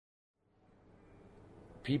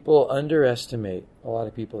people underestimate a lot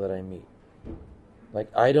of people that I meet.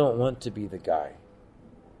 Like, I don't want to be the guy.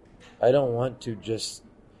 I don't want to just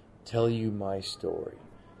tell you my story.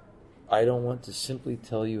 I don't want to simply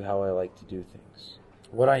tell you how I like to do things.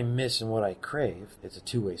 What I miss and what I crave, it's a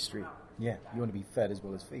two-way street. Yeah, you want to be fed as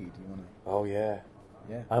well as feed. You want to... Oh, yeah.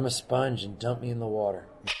 Yeah. I'm a sponge and dump me in the water.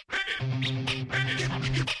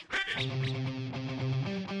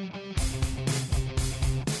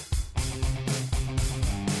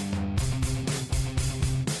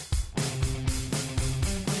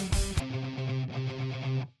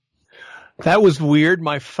 That was weird.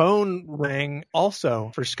 My phone rang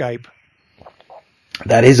also for Skype.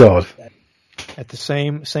 That is odd. At the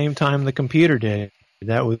same time the computer did.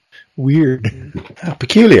 That was weird.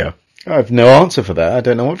 Peculiar. I have no answer for that. I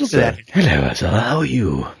don't know what to say. Hello, Azar. How are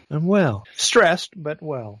you? I'm well. Stressed, but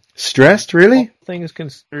well. Stressed, really? All things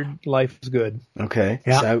considered, life is good. Okay.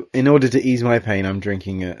 Yeah. So, in order to ease my pain, I'm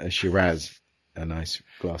drinking a Shiraz, a nice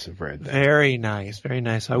glass of red. Very nice, very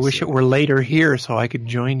nice. I wish it were later here so I could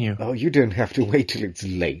join you. Oh, you don't have to wait till it's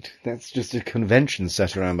late. That's just a convention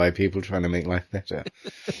set around by people trying to make life better.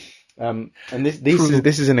 And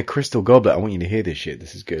this is in a crystal goblet. I want you to hear this shit.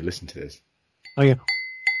 This is good. Listen to this. Oh, yeah.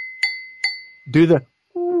 Do the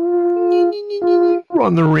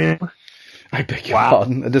on the rim. I beg your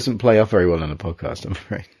pardon. It doesn't play off very well on a podcast, I'm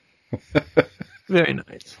afraid. Very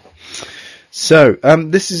nice. So,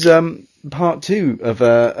 this is part 2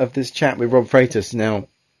 of this chat with Rob Freitas. Now,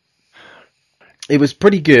 it was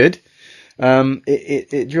pretty good.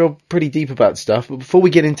 It drilled pretty deep about stuff. But before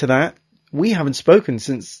we get into that, we haven't spoken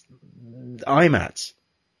since IMATS.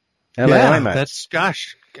 LA IMATS. That's,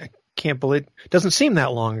 gosh, I can't believe it. Doesn't seem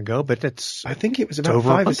that long ago, but I think it was about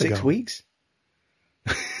 5 or 6 weeks.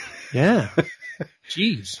 Yeah.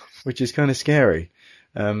 Jeez. Which is kind of scary.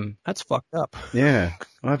 That's fucked up. Yeah.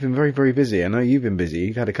 I've been very, very busy. I know you've been busy.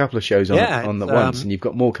 You've had a couple of shows on at once, and you've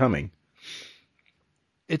got more coming.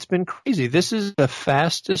 It's been crazy. This is the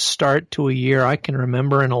fastest start to a year I can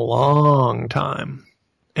remember in a long time.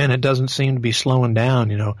 And it doesn't seem to be slowing down.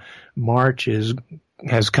 You know, March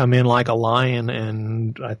has come in like a lion,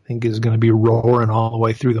 and I think is going to be roaring all the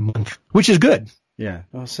way through the month, which is good. Yeah.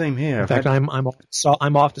 Well, same here. In fact, I'm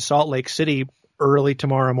off to Salt Lake City early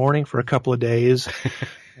tomorrow morning for a couple of days.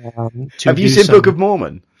 Have you seen Book of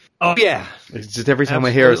Mormon? Oh yeah. It's just every time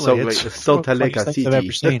I hear Salt Lake City. I've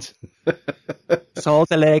ever seen.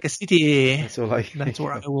 Salt Lake City. That's all That's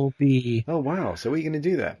where I will be. Oh wow! So what are you going to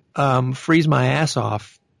do there? Freeze my ass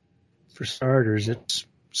off. For starters, it's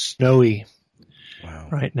snowy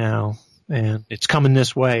right now, and it's coming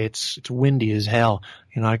this way. It's windy as hell.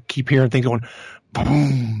 You know, I keep hearing things going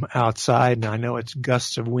boom outside, and I know it's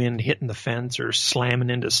gusts of wind hitting the fence or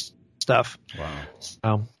slamming into stuff. Wow.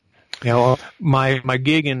 So, you know, my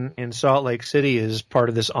gig in Salt Lake City is part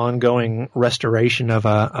of this ongoing restoration of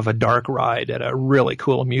a dark ride at a really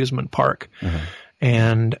cool amusement park,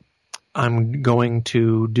 and I'm going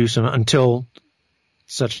to do some until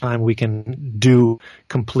such time we can do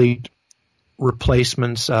complete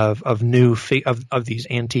replacements of new of these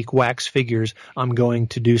antique wax figures. I'm going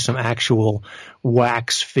to do some actual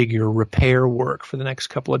wax figure repair work for the next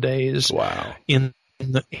couple of days. Wow! In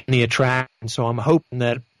the attraction, so I'm hoping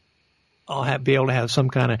that I'll be able to have some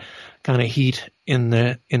kind of heat in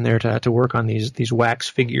there to work on these wax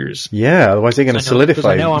figures. Yeah, otherwise they're going to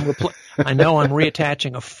solidify. I know I'm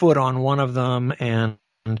reattaching a foot on one of them, and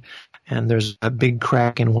there's a big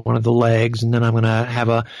crack in one of the legs, and then I'm going to have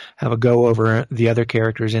a go over the other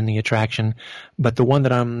characters in the attraction. But the one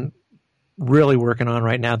that I'm really working on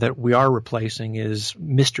right now that we are replacing is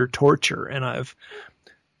Mr. Torture, and I've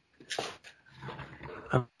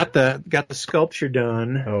got the sculpture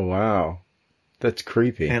done. Oh wow, that's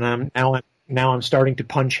creepy. And I'm starting to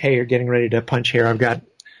punch hair, getting ready to punch hair. I've got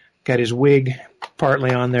his wig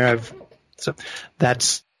partly on there. So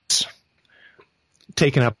that's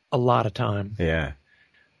taken up a lot of time. Yeah.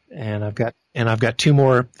 And I've got 2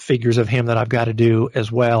 more figures of him that I've got to do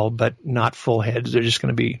as well, but not full heads. They're just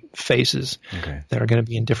going to be faces that are going to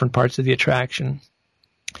be in different parts of the attraction.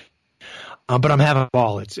 But I'm having a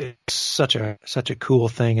ball. It's such a cool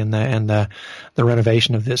thing, and the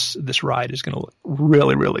renovation of this ride is going to look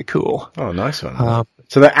really, really cool. Oh, nice one.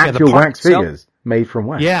 So they're actual wax figures made from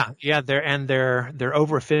wax. Yeah, they're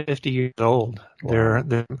over 50 years old. Wow.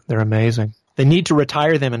 They're amazing. They need to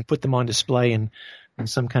retire them and put them on display in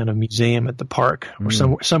some kind of museum at the park or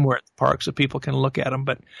somewhere at the park so people can look at them.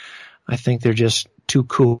 But I think they're just too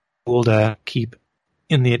cool to keep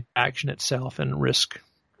in the attraction itself and risk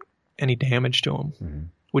any damage to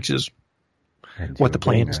them, which is what the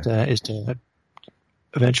plan is to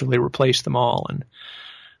eventually replace them all and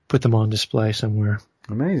put them on display somewhere.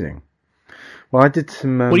 Amazing. Well, I did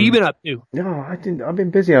some. What have you been up to? No, I didn't. I've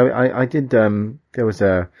been busy. I did. There was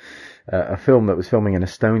a film that was filming in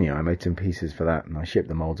Estonia. I made some pieces for that, and I shipped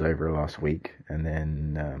the molds over last week. And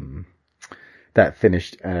then that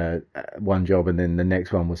finished one job, and then the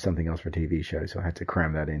next one was something else for a TV show. So I had to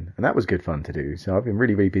cram that in, and that was good fun to do. So I've been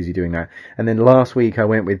really, really busy doing that. And then last week I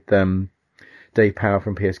went with Dave Power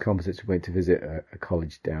from PS Composites. We went to visit a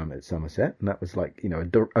college down at Somerset, and that was like,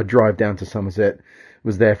 a drive down to Somerset,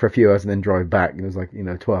 was there for a few hours and then drive back. It was like, a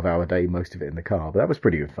 12-hour day, most of it in the car, but that was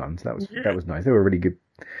pretty good fun. So that was nice. They were really good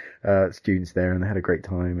students there, and they had a great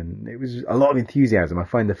time, and it was a lot of enthusiasm. I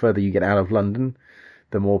find the further you get out of London,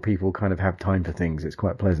 the more people kind of have time for things. It's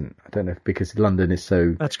quite pleasant. I don't know if because London is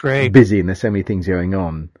so That's great. busy and there's so many things going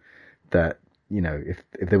on that,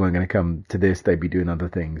 if they weren't going to come to this, they'd be doing other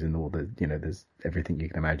things, and all the, there's everything you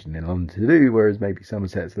can imagine in London to do, whereas maybe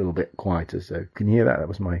Somerset's a little bit quieter. So can you hear that? That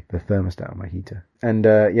was the thermostat on my heater. And,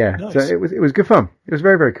 nice. So it was good fun. It was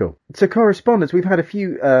very, very cool. So correspondence, we've had a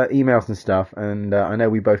few, emails and stuff, and, I know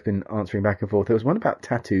we've both been answering back and forth. There was one about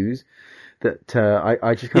tattoos that,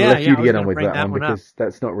 I just kind of left you to get on with that one because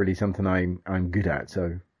that's not really something I'm good at.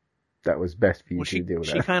 So that was best for you to deal with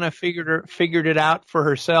that. She kind of figured it out for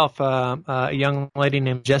herself. A young lady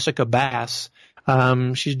named Jessica Bass.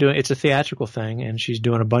 It's a theatrical thing, and she's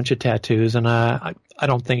doing a bunch of tattoos. And I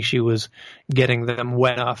don't think she was getting them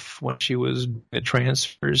wet enough when she was at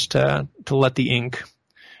transfers to let the ink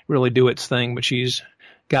really do its thing. But she's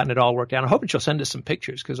gotten it all worked out. I'm hoping she'll send us some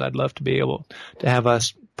pictures because I'd love to be able to have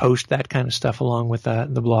us post that kind of stuff along with the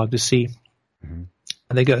blog to see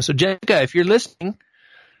how they go. So Jessica, if you're listening,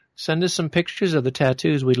 send us some pictures of the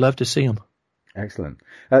tattoos. We'd love to see them. Excellent.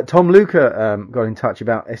 Tom Luca got in touch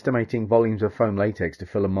about estimating volumes of foam latex to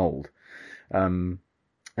fill a mold. And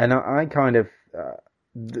I kind of,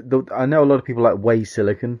 I know a lot of people like weigh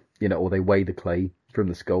silicon, or they weigh the clay from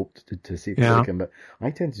the sculpt to see the silicon, but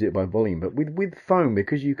I tend to do it by volume. But with foam,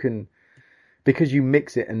 because you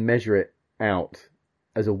mix it and measure it out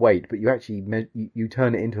as a weight, but you actually you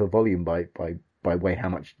turn it into a volume by way how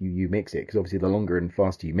much you mix it, because obviously the longer and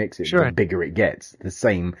faster you mix it, the bigger it gets. The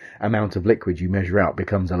same amount of liquid you measure out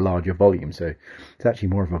becomes a larger volume, so it's actually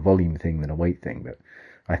more of a volume thing than a weight thing. But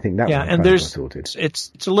I think that one kind of got sorted.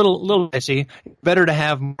 It's a little dicey. Better to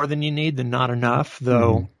have more than you need than not enough,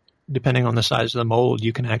 though. Depending on the size of the mold,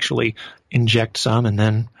 you can actually inject some and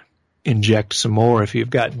then inject some more if you've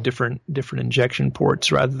got different injection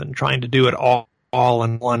ports, rather than trying to do it all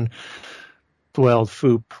in one 12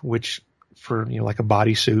 FOOP, which for like a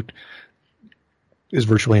bodysuit is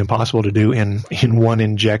virtually impossible to do in one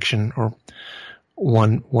injection or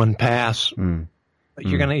one pass.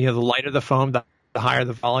 You're gonna, the lighter the foam, the higher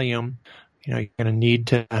the volume. You're gonna need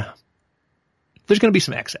to. There's gonna be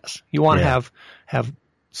some excess. You want to have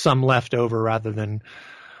some left over rather than,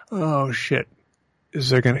 oh shit,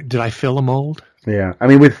 did I fill a mold? Yeah, I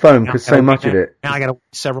mean with foam, because so much of it. Now I got to wait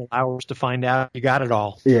several hours to find out you got it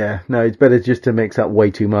all. Yeah, no, it's better just to mix up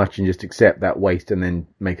way too much and just accept that waste and then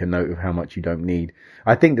make a note of how much you don't need.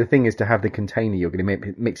 I think the thing is to have the container you're going to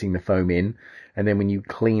be mixing the foam in, and then when you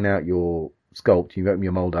clean out your sculpt, you open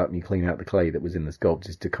your mold up and you clean out the clay that was in the sculpt,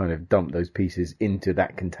 is to kind of dump those pieces into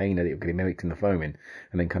that container that you're going to be mixing the foam in,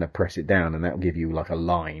 and then kind of press it down, and that'll give you like a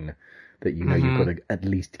line that you've got to at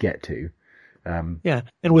least get to. And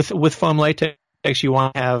with foam latex, you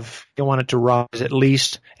want it to rise at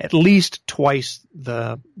least twice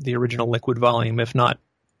the original liquid volume, if not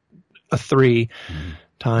a 3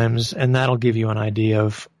 times, and that'll give you an idea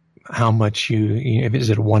of how much is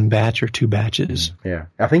it one batch or 2 batches? Yeah,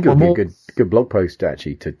 I think it would be a good blog post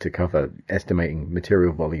actually to cover estimating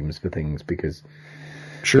material volumes for things, because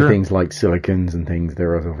for things like silicons and things,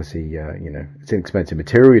 there are obviously it's an expensive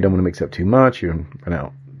material. You don't want to mix up too much. You run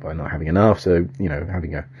out by not having enough. So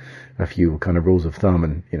having a few kind of rules of thumb,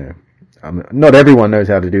 and not everyone knows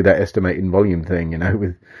how to do that estimating volume thing.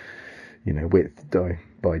 With width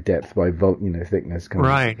by depth by thickness.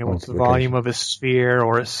 Right, and what's the volume of a sphere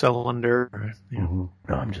or a cylinder? Oh,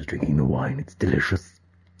 I'm just drinking the wine. It's delicious.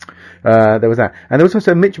 There was that, and there was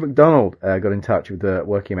also Mitch McDonald got in touch with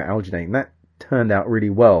working at alginate, and that turned out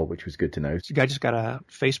really well, which was good to know. I just got a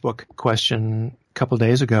Facebook question a couple of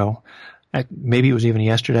days ago. Maybe it was even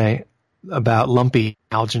yesterday, about lumpy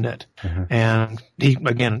alginate, and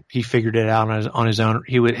he figured it out on his own.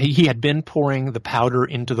 He had been pouring the powder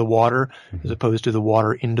into the water as opposed to the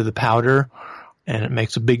water into the powder, and it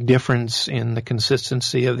makes a big difference in the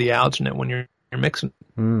consistency of the alginate when you're mixing.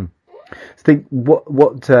 I think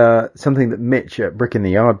what something that Mitch at Brick in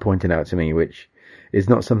the Yard pointed out to me, which is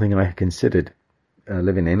not something I had considered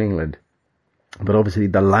living in England, But obviously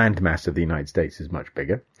the land mass of the United States is much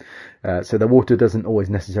bigger. So the water doesn't always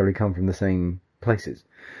necessarily come from the same places.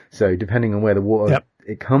 So depending on where the water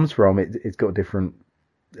it comes from, it's got different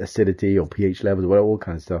acidity or pH levels, or all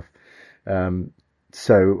kinds of stuff.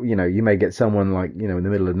 So, you may get someone like, in the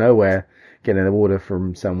middle of nowhere getting the water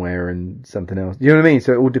from somewhere and something else. You know what I mean?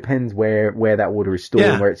 So it all depends where that water is stored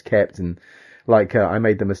and where it's kept. And like, I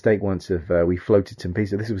made the mistake once of, we floated some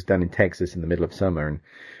pieces. This was done in Texas in the middle of summer, and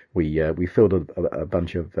we filled a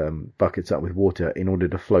bunch of, buckets up with water in order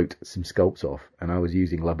to float some sculpts off. And I was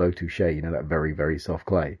using Labo Touche, that very, very soft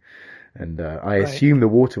clay. And I assume the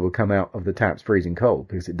water will come out of the taps freezing cold,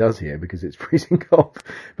 because it does here, because it's freezing cold.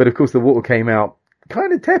 But of course the water came out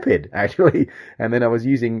kind of tepid, actually. And then I was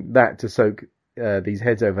using that to soak these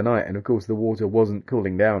heads overnight. And of course the water wasn't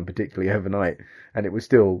cooling down particularly overnight. And it was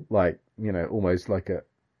still like, almost like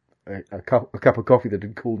a cup of coffee that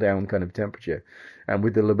had cooled down kind of temperature. And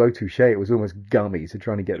with the Labo Touche, it was almost gummy, so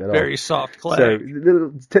trying to get that off. Very soft clay. So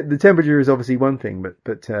the temperature is obviously one thing,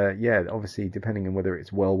 but obviously depending on whether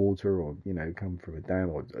it's well water or, come from a dam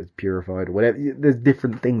or it's purified or whatever, there's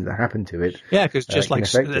different things that happen to it. Yeah, because just like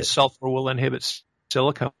the sulfur will inhibit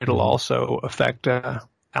silicone, it'll also affect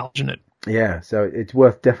alginate. Yeah, so it's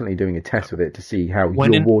worth definitely doing a test with it to see how your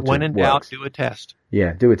water works. When in doubt, do a test.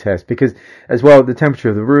 Yeah, do a test, because as well, the temperature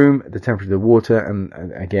of the room, the temperature of the water,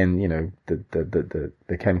 and again,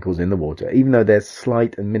 the chemicals in the water, even though they're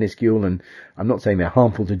slight and minuscule, and I'm not saying they're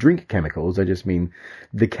harmful to drink chemicals, I just mean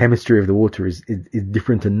the chemistry of the water is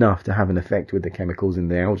different enough to have an effect with the chemicals in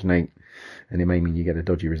the alginate, and it may mean you get a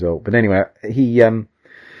dodgy result. But anyway, he,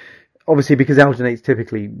 obviously, because alginates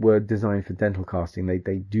typically were designed for dental casting, they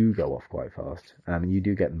do go off quite fast. And you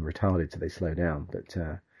do get them retarded, so they slow down. But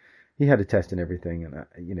he had a test and everything,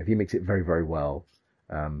 and if you mix it very, very well,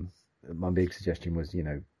 my big suggestion was,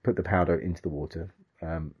 put the powder into the water.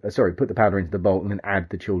 Put the powder into the bowl and then add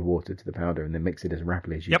the chilled water to the powder, and then mix it as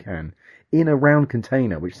rapidly as you can in a round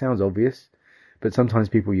container, which sounds obvious, but sometimes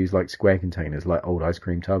people use like square containers, like old ice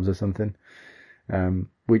cream tubs or something.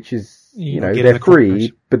 Which is, they're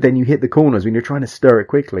free, but then you hit the corners when you're trying to stir it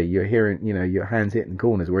quickly. You're hearing, your hands hitting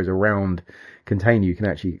corners, whereas a round container, you can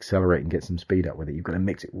actually accelerate and get some speed up with it. You've got to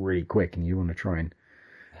mix it really quick, and you want to try and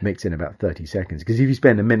mix in about 30 seconds. Because if you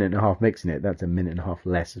spend a minute and a half mixing it, that's a minute and a half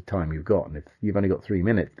less of time you've got. And if you've only got 3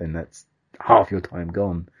 minutes, then that's half your time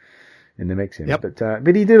gone in the mixing. Yep.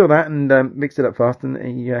 But he did all that and mixed it up fast, and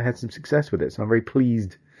he had some success with it. So I'm very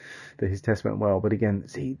pleased that his test went well. But again,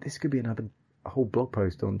 see, this could be a whole blog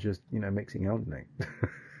post on just, mixing alginate.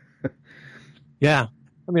 Yeah.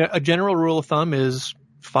 I mean, a general rule of thumb is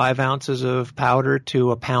 5 ounces of powder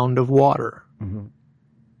to a pound of water. Mm-hmm.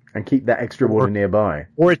 And keep that extra water nearby.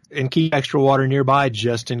 And keep extra water nearby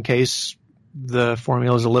just in case the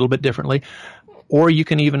formula is a little bit differently. Or you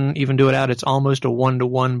can even do it out. It's almost a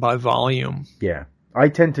 1-to-1 by volume. Yeah. I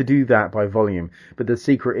tend to do that by volume. But the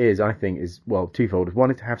secret is, I think, twofold.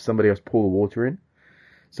 One is to have somebody else pour the water in.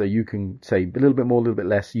 So you can say a little bit more, a little bit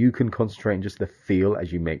less. You can concentrate on just the feel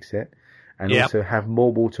as you mix it. And also have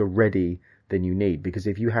more water ready than you need. Because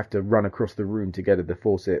if you have to run across the room to get at the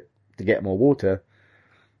faucet to get more water,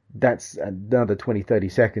 that's another 20, 30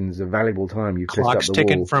 seconds of valuable time you've pissed up the wall. Clock's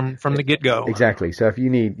ticking from the get-go. Exactly. So if you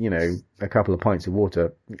need, a couple of pints of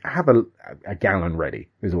water, have a gallon ready,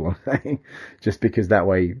 is all I'm saying. Just because that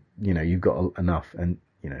way, you've got enough and,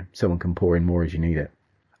 someone can pour in more as you need it.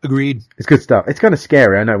 Agreed. It's good stuff. It's kind of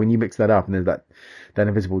scary, I know, when you mix that up and there's that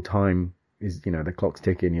invisible time is, the clock's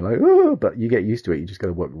ticking, you're like, oh, but you get used to it. You just got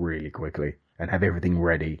to work really quickly and have everything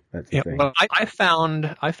ready. That's the thing. Well, I found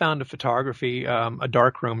a photography, a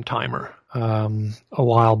darkroom timer, a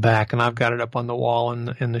while back, and I've got it up on the wall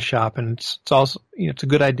in the shop, and it's also, it's a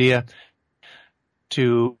good idea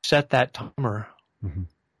to set that timer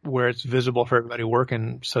where it's visible for everybody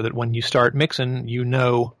working so that when you start mixing,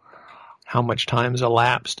 how much time's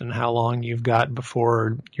elapsed and how long you've got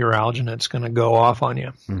before your alginate's going to go off on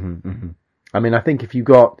you. Mm-hmm, mm-hmm. I mean, I think if you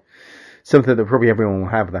got something that probably everyone will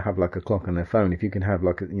have, they have like a clock on their phone. If you can have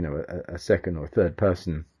like a second or third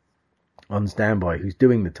person on standby who's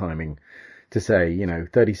doing the timing to say,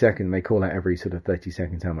 30 seconds, they call out every sort of 30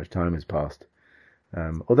 seconds how much time has passed.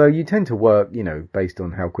 Although you tend to work, based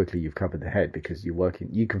on how quickly you've covered the head because you're working,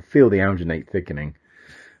 you can feel the alginate thickening.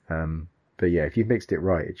 But yeah, if you've mixed it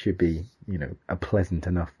right, it should be, a pleasant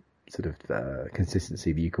enough sort of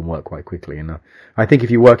consistency that you can work quite quickly. And I think if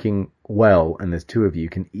you're working well and there's two of you, you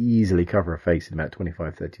can easily cover a face in about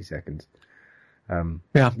 25, 30 seconds.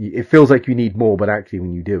 It feels like you need more, but actually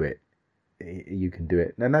when you do it, you can do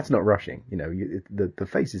it. And that's not rushing. The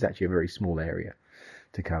face is actually a very small area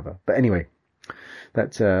to cover. But anyway,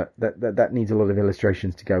 that needs a lot of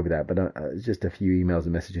illustrations to go with that. But it's just a few emails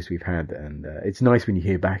and messages we've had, and it's nice when you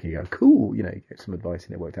hear back and you go, cool, you get some advice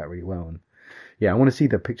and it worked out really well. And yeah, I want to see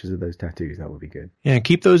the pictures of those tattoos. That would be good. Yeah,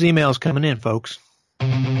 keep those emails coming in, folks.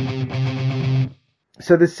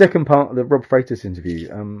 So the second part of the Rob Freitas interview,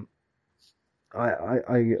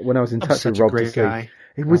 I when I was in touch with Rob to say,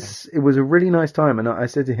 it was a really nice time, and I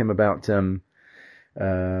said to him about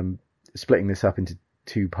splitting this up into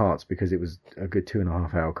 2 parts because it was a good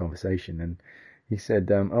 2.5 hour conversation, and he said,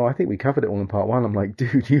 "Oh, I think we covered it all in part 1." I'm like,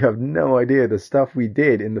 "Dude, you have no idea the stuff we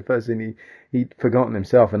did in the first thing." He'd forgotten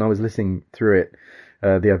himself, and I was listening through it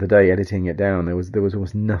the other day, editing it down. There was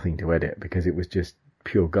almost nothing to edit because it was just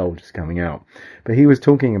pure gold just coming out. But he was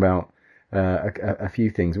talking about a few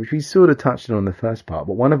things which we sort of touched on in the first part,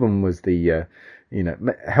 but one of them was the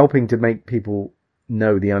helping to make people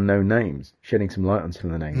know the unknown names, shedding some light on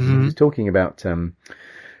some of the names. Mm-hmm. He was talking about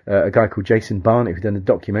a guy called Jason Barnett who did a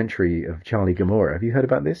documentary of Charlie Gamora. Have you heard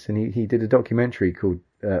about this? And he did a documentary called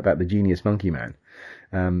about the Genius Monkey Man.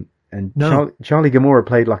 And no. Charlie Gamora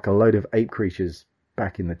played like a load of ape creatures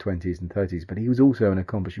back in the 20s and 30s, but he was also an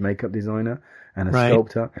accomplished makeup designer and a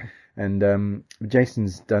sculptor. And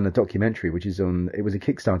Jason's done a documentary which is it was a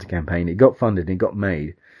Kickstarter campaign. It got funded and it got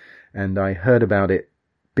made. And I heard about it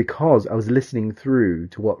because I was listening through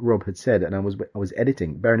to what Rob had said, and I was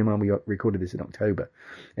editing. Bearing in mind we recorded this in October,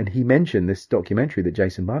 and he mentioned this documentary that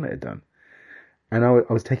Jason Barnett had done, and I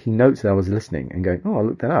was taking notes and I was listening and going, "Oh, I'll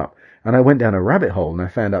look that up." And I went down a rabbit hole and I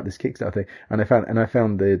found out this Kickstarter thing, and I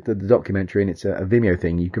found the documentary, and it's a Vimeo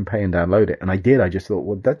thing. You can pay and download it, and I did. I just thought,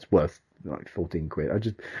 well, that's worth like 14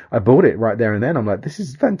 quid. I bought it right there and then. I'm like, this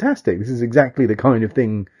is fantastic. This is exactly the kind of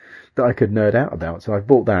thing that I could nerd out about. So I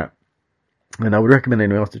bought that. And I would recommend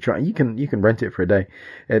anyone else to try. You can rent it for a day,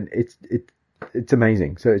 and it's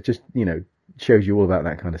amazing. So it just shows you all about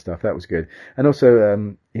that kind of stuff. That was good. And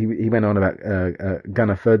also he went on about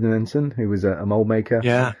Gunnar Ferdinandson, who was a mold maker.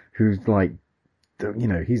 Yeah. Who's like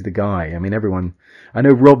he's the guy. I mean, everyone. I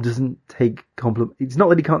know Rob doesn't take compliments. It's not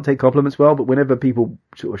that he can't take compliments well, but whenever people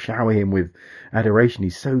sort of shower him with adoration,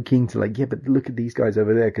 he's so keen to like, yeah, but look at these guys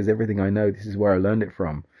over there because everything I know, this is where I learned it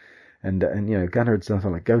from. And Gunnar had stuff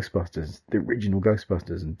like Ghostbusters, the original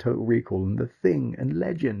Ghostbusters, and Total Recall, and The Thing, and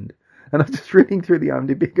Legend. And I'm just reading through the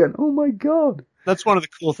IMDb going, oh my God. That's one of the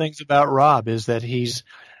cool things about Rob is that he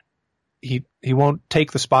won't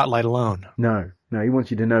take the spotlight alone. No, he wants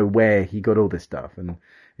you to know where he got all this stuff, and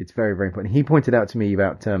it's very, very important. He pointed out to me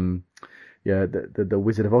about the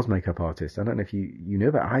Wizard of Oz makeup artist. I don't know if you knew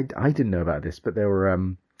about it. I didn't know about this, but there were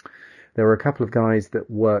a couple of guys that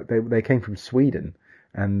worked. They came from Sweden.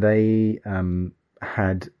 And they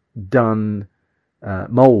had done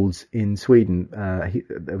molds in Sweden.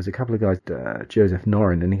 There was a couple of guys, Joseph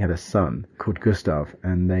Norin, and he had a son called Gustav,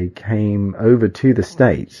 and they came over to the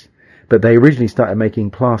States, but they originally started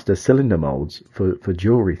making plaster cylinder molds for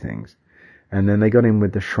jewelry things. And then they got in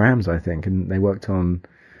with the Shrams, I think, and they worked on,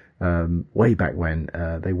 way back when,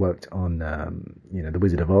 they worked on, the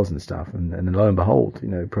Wizard of Oz and stuff. And then lo and behold,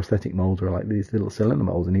 prosthetic molds were like these little cylinder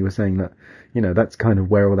molds. And he was saying that, that's kind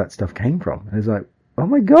of where all that stuff came from. And it's like, oh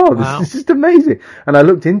my God, wow. This is just amazing. And I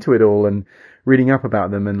looked into it all and reading up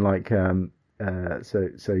about them and like,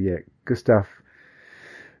 Gustav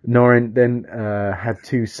Norin then, had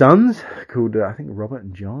 2 sons called, I think Robert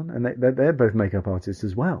and John. And they're both makeup artists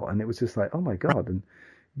as well. And it was just like, oh my God. And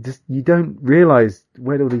just you don't realize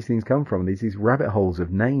where all these things come from. These rabbit holes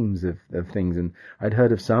of names of things, and I'd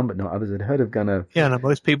heard of some, but not others. I'd heard of Gunnar. Yeah, no,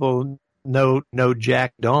 most people know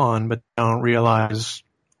Jack Dawn, but don't realize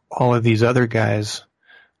all of these other guys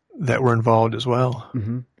that were involved as well.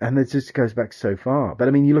 Mm-hmm. And it just goes back so far. But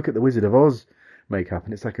I mean, you look at the Wizard of Oz makeup,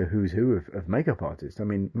 and it's like a who's who of makeup artists. I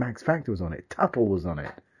mean, Max Factor was on it, Tuttle was on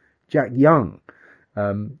it, Jack Young.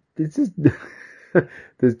 It's just.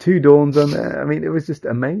 There's 2 Dawns on there. I mean, it was just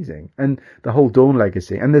amazing, and the whole Dawn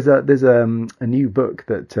legacy. And there's a new book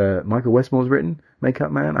that Michael Westmore's written,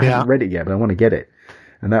 Makeup Man. I haven't read it yet, but I want to get it,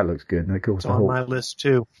 and that looks good. And of course, it's on my list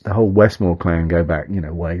too. The whole Westmore clan go back,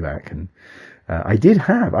 way back. And I did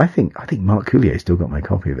have. I think Mark Coulier still got my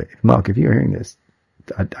copy of it. Mark, if you're hearing this,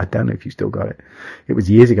 I don't know if you still got it. It was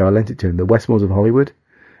years ago. I lent it to him. The Westmores of Hollywood,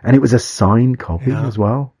 and it was a signed copy as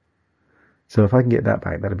well. So if I can get that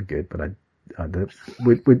back, that'd be good. But I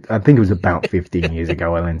think it was about 15 years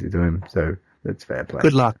ago I lent it to him, so that's fair play.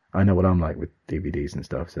 Good luck. I know what I'm like with DVDs and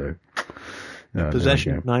stuff, so...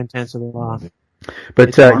 Possession of 9/10 of the law.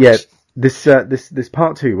 But, this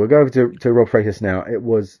part 2, we'll go over to Rob Freitas now. It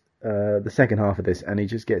was the second half of this, and he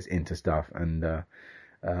just gets into stuff, and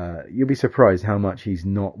you'll be surprised how much he's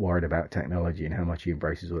not worried about technology and how much he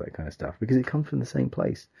embraces all that kind of stuff because it comes from the same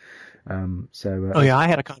place. Oh yeah, I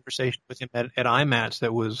had a conversation with him at IMATS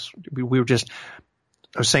that was we were just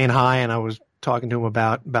I was saying hi and I was talking to him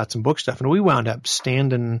about some book stuff and we wound up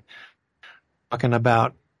standing talking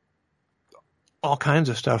about all kinds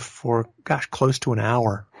of stuff for close to an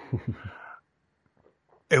hour.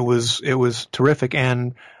 It was terrific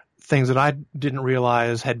and things that I didn't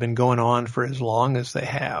realize had been going on for as long as they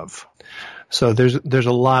have. So there's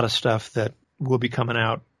a lot of stuff that will be coming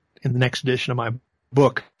out in the next edition of my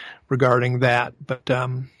book regarding that, but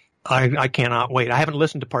I cannot wait. I haven't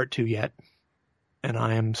listened to part 2 yet, and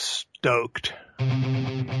I am stoked.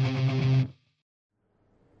 It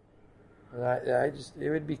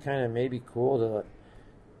would be kind of maybe cool to,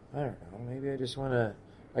 I don't know, maybe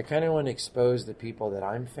I kind of want to expose the people that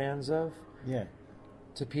I'm fans of. Yeah.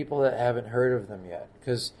 To people that haven't heard of them yet.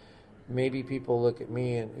 Because maybe people look at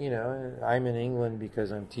me and, I'm in England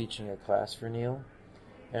because I'm teaching a class for Neil.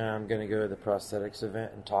 And I'm going to go to the prosthetics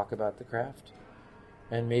event and talk about the craft.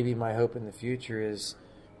 And maybe my hope in the future is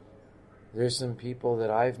there's some people that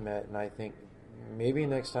I've met and I think maybe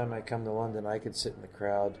next time I come to London I could sit in the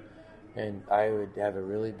crowd and I would have a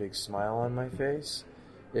really big smile on my face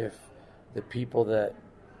if the people that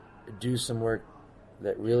do some work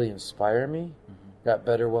that really inspire me got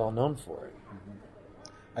better well known for it.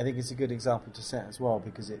 I think it's a good example to set as well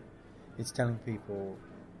because it's telling people.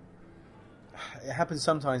 It happens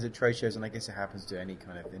sometimes at trade shows, and I guess it happens to any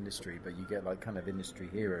kind of industry, but you get like kind of industry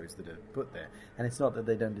heroes that are put there. And it's not that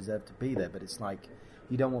they don't deserve to be there, but it's like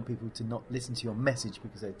you don't want people to not listen to your message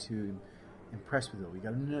because they're too impressed with it. You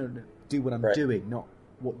go, no, do what I'm doing, not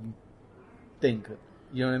what you think.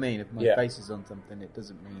 You know what I mean? If my face is on something, it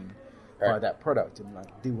doesn't mean buy that product and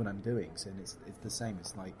like do what I'm doing. So it's the same.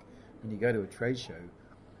 It's like when you go to a trade show,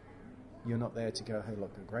 you're not there to go, hey,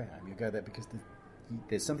 look how great I am. You go there because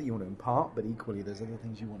there's something you want to impart, but equally there's other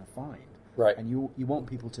things you want to find. Right. And you want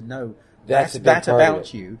people to know that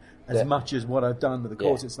about you as much as what I've done with the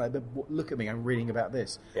course. It's like, look at me, I'm reading about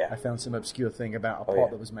this. Yeah. I found some obscure thing about a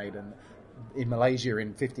pot that was made in Malaysia in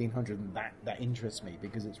 1500, and that interests me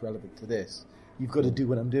because it's relevant to this. You've got to do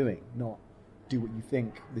what I'm doing, not do what you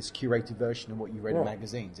think, this curated version of what you read in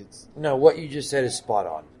magazines. No, what you just said is spot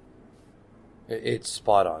on. It's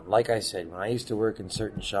spot on. Like I said, when I used to work in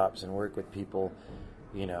certain shops and work with people,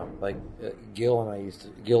 like Gil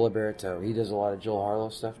Liberto, he does a lot of Joel Harlow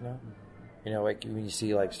stuff now. Like when you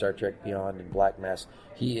see like Star Trek Beyond and Black Mass,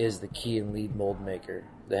 he is the key and lead mold maker,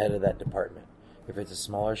 the head of that department. If it's a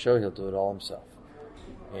smaller show, he'll do it all himself.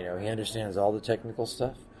 He understands all the technical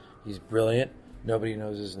stuff. He's brilliant. Nobody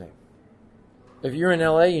knows his name. If you're in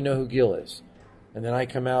LA, you know who Gil is. And then I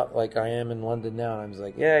come out like I am in London now, and I'm just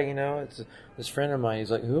like, it's this friend of mine. He's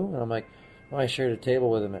like, who? And I'm like, well, I shared a table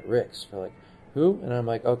with him at Rick's. For like, who? And I'm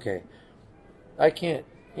like, okay. I can't,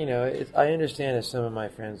 I understand that some of my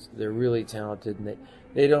friends, they're really talented, and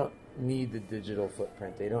they don't need the digital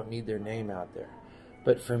footprint. They don't need their name out there.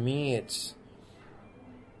 But for me, it's,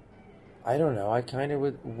 I don't know, I kind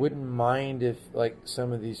of wouldn't mind if, like,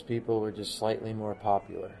 some of these people were just slightly more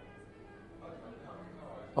popular.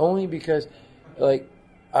 Only because, like,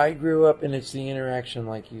 I grew up and it's the interaction,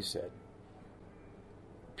 like you said.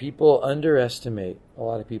 People underestimate a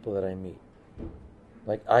lot of people that I meet.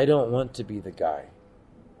 Like, I don't want to be the guy.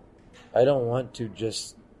 I don't want to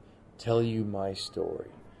just tell you my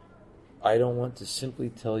story. I don't want to simply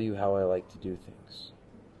tell you how I like to do things.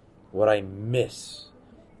 What I miss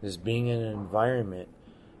is being in an environment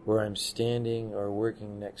where I'm standing or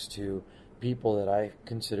working next to people that I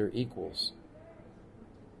consider equals.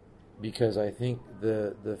 Because I think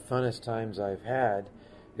the funnest times I've had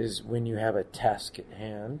is when you have a task at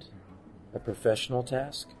hand, a professional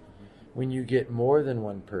task, when you get more than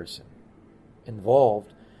one person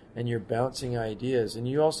involved and you're bouncing ideas, and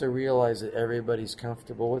you also realize that everybody's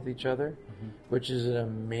comfortable with each other, which is an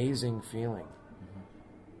amazing feeling.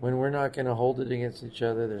 When we're not going to hold it against each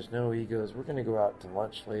other, there's no egos. We're going to go out to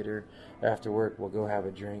lunch later. After work, we'll go have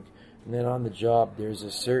a drink. And then on the job, there's a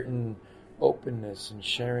certain openness and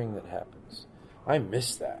sharing that happens. I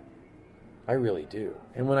miss that. I really do.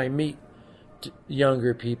 And when I meet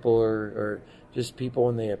younger people or just people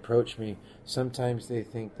when they approach me, sometimes they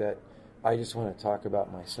think that I just want to talk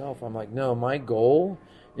about myself. I'm like, no, my goal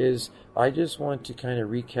is I just want to kind of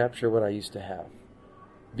recapture what I used to have.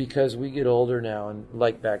 Because we get older now, and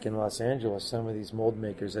like back in Los Angeles, some of these mold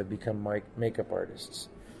makers have become makeup artists.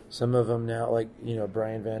 Some of them now, like,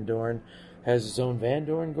 Brian Van Dorn has his own Van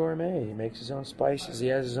Dorn Gourmet. He makes his own spices. He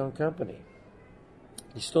has his own company.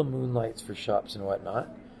 He still moonlights for shops and whatnot.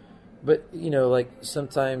 But, like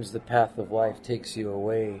sometimes the path of life takes you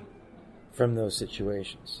away from those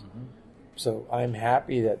situations. Mm-hmm. So I'm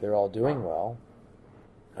happy that they're all doing well.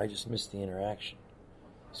 I just miss the interaction.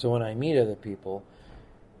 So when I meet other people,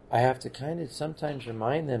 I have to kind of sometimes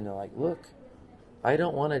remind them to like, look, I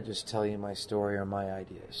don't want to just tell you my story or my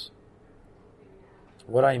ideas.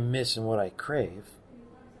 What I miss and what I crave,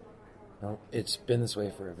 it's been this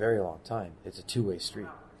way for a very long time. It's a two-way street.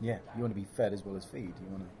 Yeah, you want to be fed as well as feed. You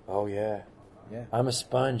want to. Oh, yeah. Yeah. I'm a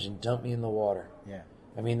sponge and dump me in the water. Yeah.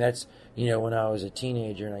 I mean, that's, when I was a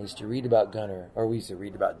teenager and I used to read about Gunnar, or we used to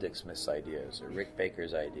read about Dick Smith's ideas, or Rick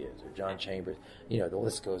Baker's ideas, or John Chambers, the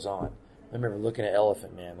list goes on. I remember looking at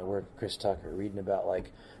Elephant Man, the work of Chris Tucker, reading about,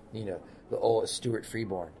 the old Stuart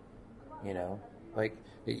Freeborn, Like,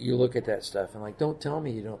 you look at that stuff and, don't tell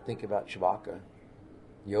me you don't think about Chewbacca,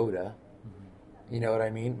 Yoda. Mm-hmm. You know what I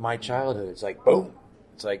mean? My childhood, it's like, boom!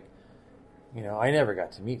 It's like, I never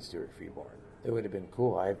got to meet Stuart Freeborn. It would have been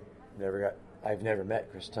cool. I've never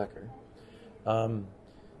met Chris Tucker. And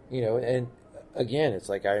again, it's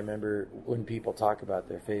like I remember when people talk about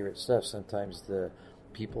their favorite stuff, sometimes the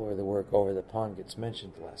people or the work over the pond gets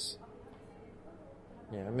mentioned less.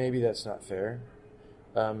 Maybe that's not fair.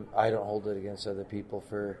 I don't hold it against other people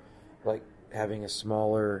for having a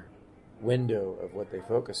smaller window of what they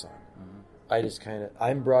focus on. Mm-hmm. I just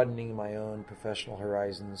I'm broadening my own professional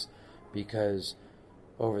horizons because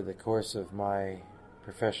over the course of my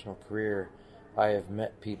professional career, I have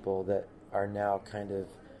met people that are now kind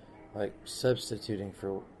of substituting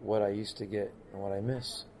for what I used to get and what I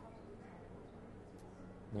miss.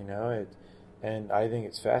 And I think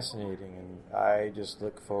it's fascinating, and I just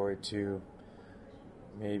look forward to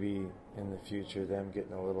maybe in the future them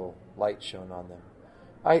getting a little light shown on them.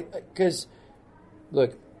 Because,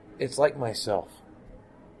 look, it's like myself.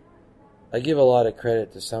 I give a lot of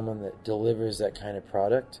credit to someone that delivers that kind of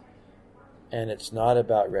product, and it's not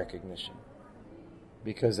about recognition.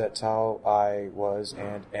 Because that's how I was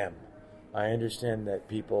and am. I understand that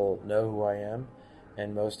people know who I am,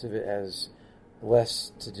 and most of it has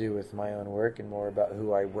less to do with my own work and more about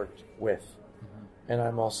who I worked with. Mm-hmm. And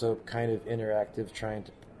I'm also kind of interactive, trying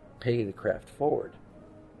to pay the craft forward.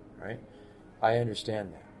 Right? I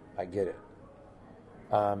understand that. I get it.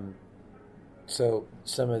 So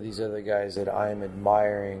some of these other guys that I'm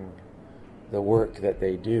admiring the work that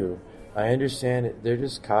they do, I understand it. They're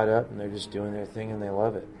just caught up and they're just doing their thing and they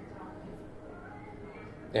love it.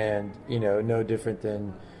 And, no different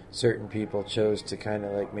than certain people chose to kind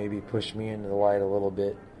of maybe push me into the light a little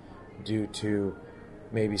bit due to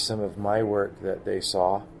maybe some of my work that they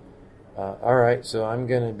saw. All right, so I'm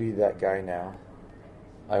going to be that guy now.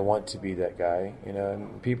 I want to be that guy,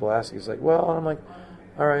 and people ask, it's like, well, I'm like,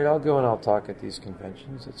 all right, I'll go and I'll talk at these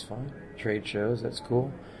conventions. That's fine. Trade shows, that's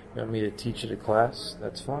cool. You want me to teach at a class?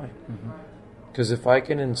 That's fine. Because if I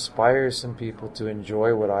can inspire some people to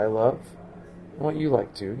enjoy what I love, and what you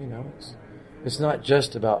like to, it's not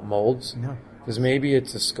just about molds. No. Because maybe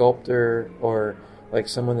it's a sculptor or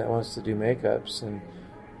someone that wants to do makeups, and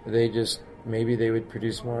maybe they would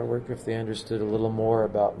produce more work if they understood a little more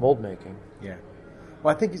about mold making. Yeah.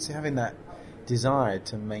 Well, I think it's having that desire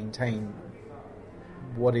to maintain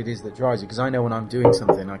what it is that drives you. Because I know when I'm doing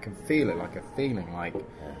something, I can feel it like a feeling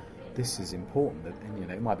this is important. And,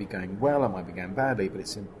 it might be going well, it might be going badly, but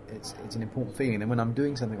it's an important feeling. And when I'm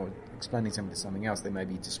doing something or explaining something to something else, they may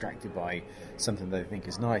be distracted by something they think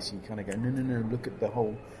is nice. You kind of go, no, look at the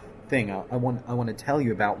whole thing. I want to tell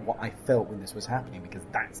you about what I felt when this was happening, because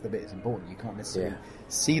that's the bit that's important. You can't necessarily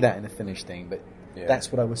see that in the finished thing, but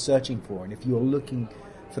that's what I was searching for. And if you're looking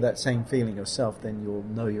for that same feeling yourself, then you'll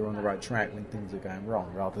know you're on the right track when things are going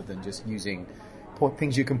wrong, rather than just using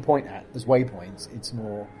things you can point at as waypoints. It's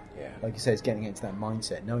more, like you say, it's getting into that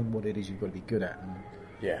mindset, knowing what it is you've got to be good at,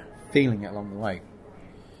 and feeling it along the way.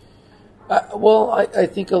 I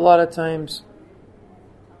think a lot of times,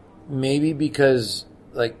 maybe because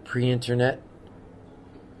pre-internet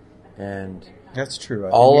and that's true.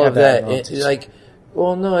 All of that,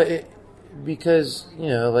 because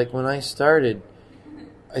when I started,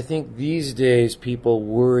 I think these days people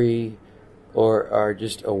worry or are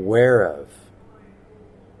just aware of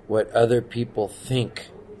what other people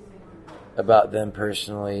think about them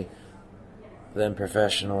personally, them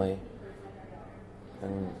professionally.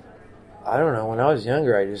 And I don't know, when I was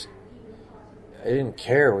younger, I didn't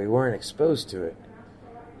care. We weren't exposed to it.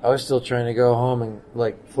 I was still trying to go home and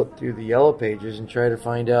flip through the yellow pages and try to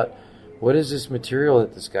find out, what is this material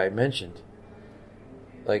that this guy mentioned?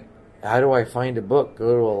 How do I find a book?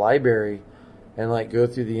 Go to a library and go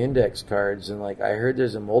through the index cards, and I heard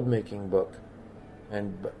there's a mold making book.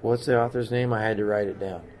 And what's the author's name? I had to write it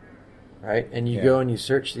down. right? And you go and you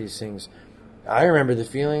search these things. I remember the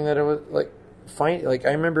feeling that it was like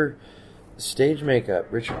I remember stage makeup,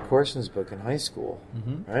 Richard Corson's book in high school,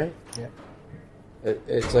 right? Yeah.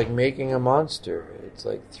 It's like making a monster. It's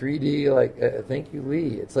like 3D, like Thank You,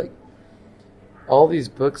 Lee. It's like all these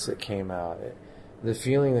books that came out. The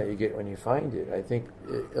feeling that you get when you find it, I think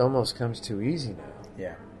it almost comes too easy now.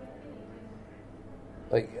 Yeah.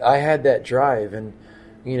 Like I had that drive, and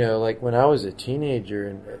like when I was a teenager,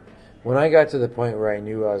 and when I got to the point where I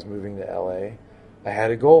knew I was moving to LA, I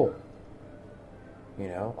had a goal.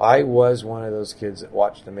 I was one of those kids that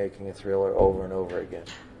watched The Making of Thriller over and over again.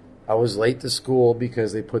 I was late to school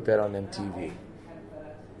because they put that on MTV.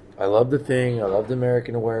 I loved The Thing. I loved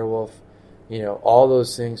American Werewolf. All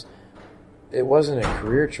those things. It wasn't a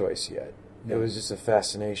career choice yet. It was just a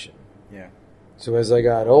fascination. Yeah. So as I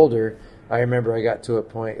got older, I remember I got to a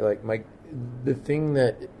point like the thing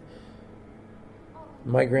that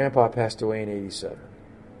my grandpa passed away in '87.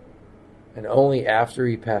 And only after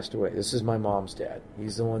he passed away, this is my mom's dad.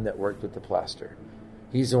 He's the one that worked with the plaster.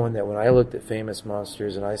 He's the one that when I looked at Famous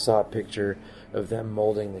Monsters and I saw a picture of them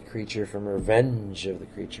molding the creature from Revenge of the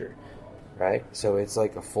Creature, right? So it's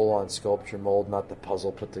like a full-on sculpture mold, not the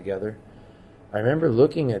puzzle put together. I remember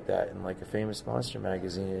looking at that in like a Famous Monster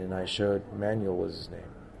magazine, and I showed, Manuel was his name.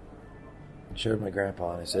 I showed my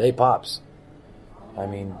grandpa, and I said, "Hey, Pops, I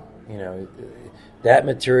mean, that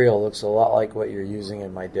material looks a lot like what you're using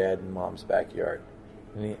in my dad and mom's backyard."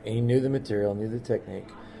 And he knew the material, knew the technique.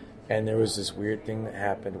 And there was this weird thing that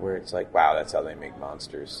happened where it's like, wow, that's how they make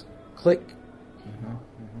monsters. Click.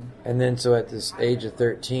 And then so at this age of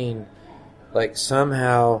 13, like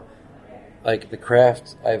somehow, like the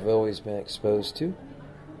craft I've always been exposed to,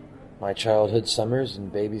 my childhood summers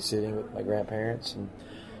and babysitting with my grandparents,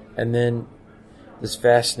 and then this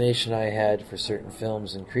fascination I had for certain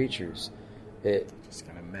films and creatures, it just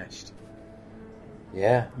kind of meshed.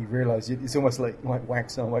 Yeah. You realise it's almost like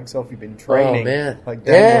wax on, wax off. You've been training. Oh, man. Like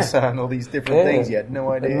Daniel-san, all these different things. You had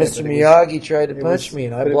no idea. And Mr. Miyagi tried to punch me,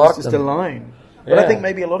 and I blocked him. It was just a line. But I think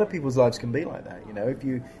maybe a lot of people's lives can be like that.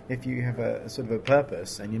 If you have a sort of a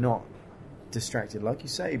purpose and you're not distracted, like you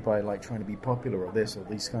say, by like trying to be popular or this or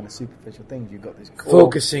these kind of superficial things, you've got this core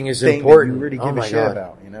focusing is thing important. That you really give a shit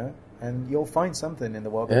about, and you'll find something in the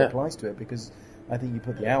world that applies to it because I think you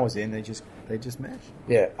put the hours in, they just mesh.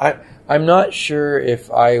 Yeah, I'm not sure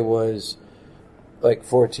if I was like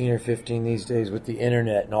 14 or 15 these days with the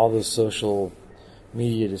internet and all those social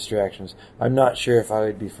media distractions. I'm not sure if I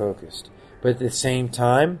would be focused. But at the same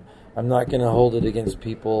time, I'm not going to hold it against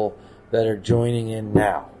people that are joining in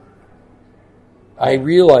now. I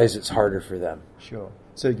realize it's harder for them. Sure.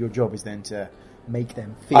 So your job is then to make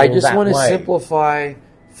them feel I just that want to way. simplify,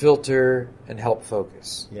 filter, and help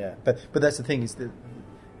focus. Yeah, but that's the thing is that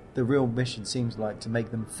the real mission seems like to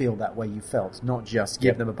make them feel that way you felt, not just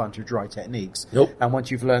give them a bunch of dry techniques. Nope. And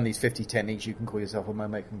once you've learned these 50 techniques, you can call yourself a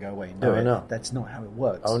mermaid and go away and do it. No. That's not how it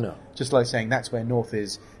works. Oh, no. Just like saying that's where north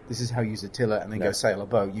is, this is how you use a tiller, and then go sail a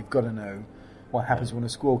boat. You've got to know what happens when a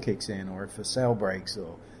squall kicks in, or if a sail breaks,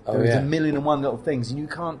 or there's a million and one little things, and you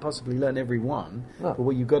can't possibly learn every one. No. But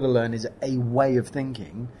what you've got to learn is a way of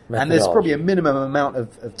thinking, and there's probably a minimum amount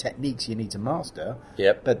of techniques you need to master.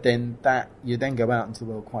 Yep. But then you then go out into the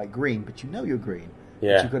world quite green, but you know you're green.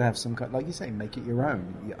 Yeah. But you've got to have some kind, like you say, make it your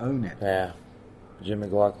own. You own it. Yeah. Jim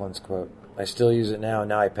McLaughlin's quote. I still use it now.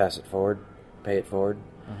 Now I pass it forward, pay it forward.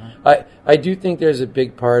 I do think there's a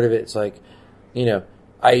big part of it. It's like,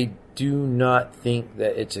 I do not think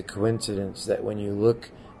that it's a coincidence that when you look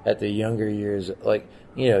at the younger years, like,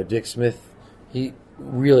 Dick Smith, he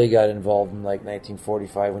really got involved in like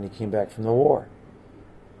 1945 when he came back from the war.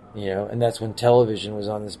 And that's when television was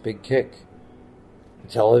on this big kick.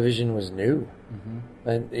 Television was new.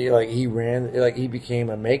 And he became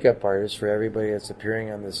a makeup artist for everybody that's appearing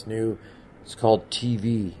on this new, it's called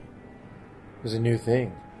TV. It was a new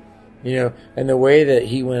thing. And the way that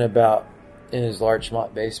he went about in his large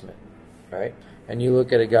schmott basement, right? And you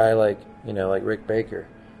look at a guy like Rick Baker,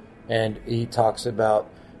 and he talks about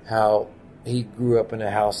how he grew up in a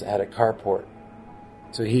house that had a carport,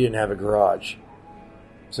 so he didn't have a garage.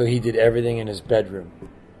 So he did everything in his bedroom.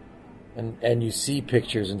 And you see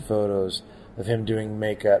pictures and photos of him doing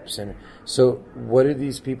makeups. And so what do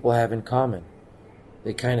these people have in common?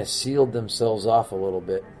 They kind of sealed themselves off a little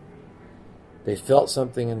bit. They felt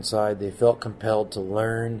something inside. They felt compelled to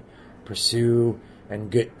learn, pursue,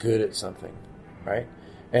 and get good at something, right?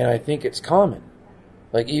 And I think it's common.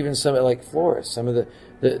 Like even some like florists, some of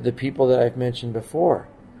the people that I've mentioned before.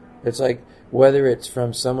 It's like whether it's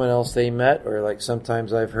from someone else they met, or like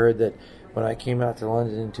sometimes I've heard that when I came out to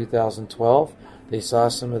London in 2012, they saw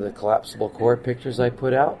some of the collapsible core pictures I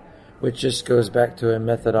put out. which just goes back to a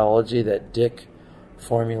methodology that Dick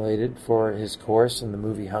formulated for his course in the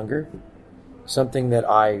movie Hunger. Something that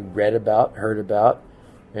I read about, heard about,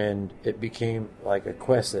 and it became like a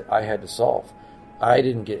quest that I had to solve. I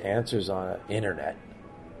didn't get answers on the internet.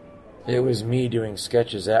 It was me doing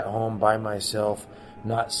sketches at home by myself,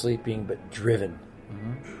 not sleeping, but driven.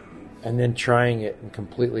 Mm-hmm. And then trying it and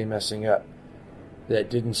completely messing up. That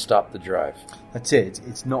didn't stop the drive. That's it.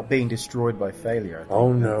 It's not being destroyed by failure, I think.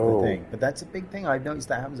 Oh, that's no. the thing. But that's a big thing. I've noticed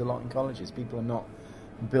that happens a lot in colleges. People are not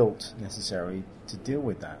built necessarily to deal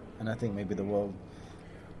with that. And I think maybe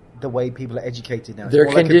the way people are educated now, they're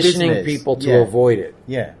more like conditioning people to avoid it.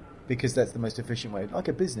 Yeah, because that's the most efficient way. Like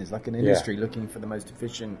a business, like an industry, looking for the most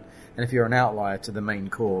efficient. And if you're an outlier to the main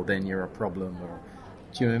core, then you're a problem. Or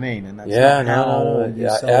do you know what I mean? And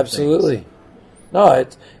that's absolutely. Things. No,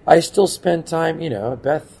 I still spend time.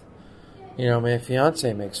 Beth, my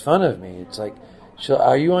fiance makes fun of me. It's like,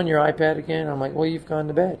 are you on your iPad again? I'm like, well, you've gone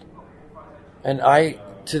to bed. And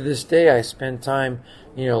to this day, I spend time,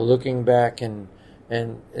 looking back and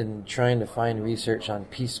trying to find research on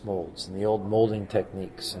piece molds and the old molding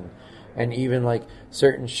techniques and even like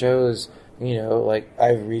certain shows, like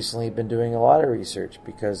I've recently been doing a lot of research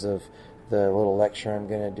because of the little lecture I'm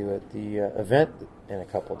going to do at the event in a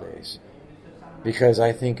couple days. Because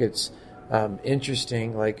I think it's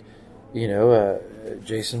interesting, like,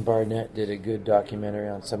 Jason Barnett did a good documentary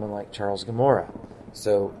on someone like Charles Gomorrah.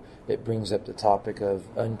 So it brings up the topic of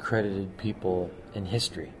uncredited people in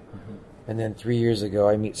history. Mm-hmm. And then 3 years ago,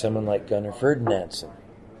 I meet someone like Gunnar Ferdinandsen.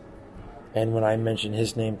 And when I mention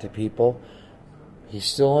his name to people, he's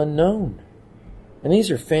still unknown. And these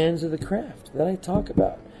are fans of the craft that I talk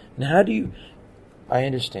about. And how do you... I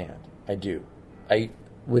understand. I do.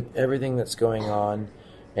 With everything that's going on,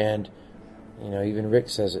 and, even Rick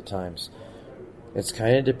says at times, it's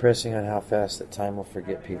kind of depressing on how fast that time will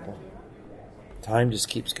forget people. Time just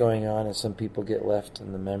keeps going on, and some people get left,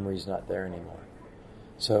 and the memory's not there anymore.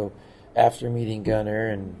 So, after meeting Gunnar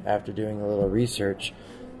and after doing a little research,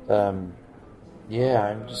 I'm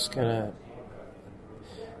just gonna,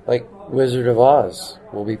 like, Wizard of Oz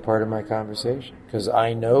will be part of my conversation, because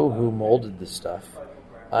I know who molded the stuff.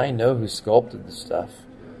 I know who sculpted the stuff.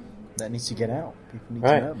 That needs to get out. People need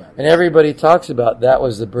to know about it. And everybody talks about that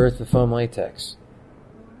was the birth of foam latex.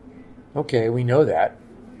 Okay, we know that.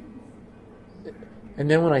 And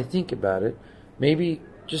then when I think about it, maybe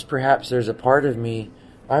just perhaps there's a part of me,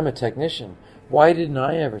 I'm a technician. Why didn't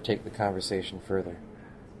I ever take the conversation further?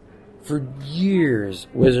 For years,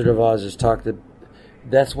 Wizard of Oz has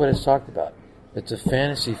that's what it's talked about. It's a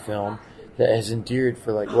fantasy film that has endured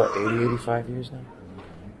for 80, 85 years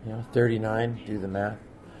now? 39, do the math.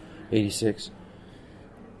 86.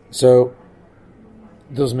 So,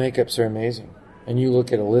 those makeups are amazing. And you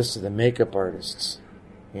look at a list of the makeup artists,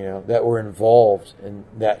 that were involved in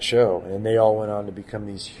that show, and they all went on to become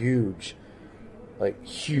these huge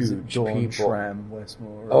people. Tram,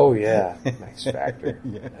 Westmore. Oh, yeah. Max Factor.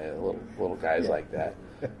 Little guys like that.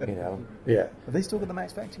 Yeah. Have they still got the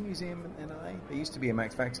Max Factor Museum in LA? There used to be a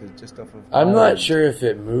Max Factor just off of... I'm not sure if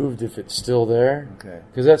it moved, if it's still there. Okay.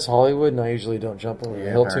 Because that's Hollywood, and I usually don't jump over the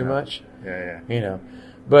hill too much. Yeah.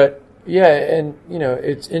 But, and,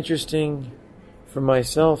 it's interesting for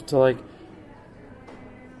myself to,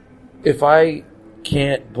 if I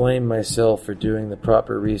can't blame myself for doing the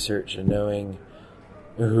proper research and knowing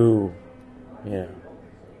who,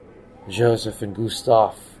 Joseph and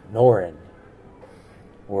Gustav Noren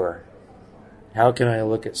were, how can I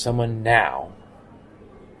look at someone now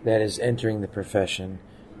that is entering the profession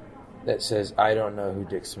that says, I don't know who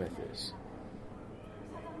Dick Smith is?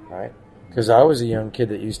 Right? Because I was a young kid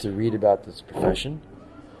that used to read about this profession.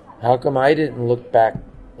 How come I didn't look back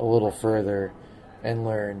a little further and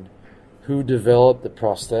learn who developed the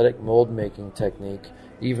prosthetic mold making technique,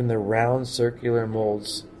 even the round circular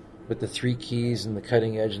molds with the 3 keys and the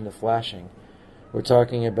cutting edge and the flashing? We're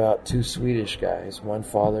talking about 2 Swedish guys, one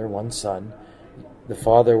father, one son. The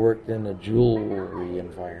father worked in a jewelry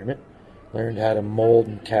environment, learned how to mold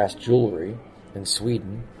and cast jewelry in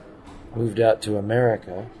Sweden, moved out to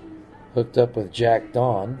America, hooked up with Jack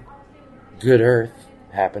Dawn. Good Earth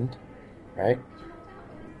happened, right?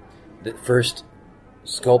 The first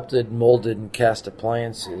sculpted, molded, and cast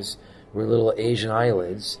appliances were little Asian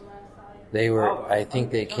eyelids. I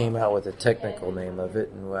think they came out with a technical name of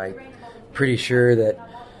it, and I'm pretty sure that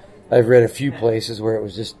I've read a few places where it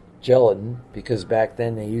was just gelatin, because back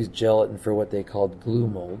then they used gelatin for what they called glue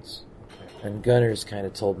molds. And Gunnar's kind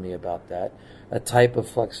of told me about that. A type of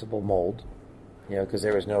flexible mold, because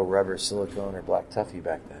there was no rubber, silicone, or black tuffy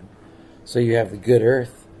back then. So you have the Good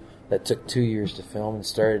Earth that took 2 years to film and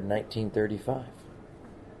started in 1935.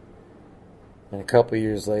 And a couple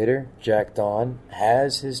years later, Jack Dawn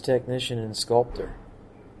has his technician and sculptor,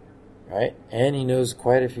 right? And he knows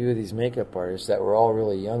quite a few of these makeup artists that were all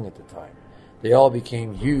really young at the time. They all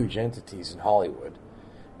became huge entities in Hollywood.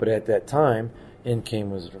 But at that time, in came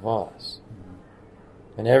Wizard of Oz.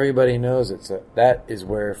 And everybody knows it. So that is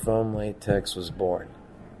where foam latex was born.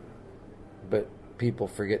 But people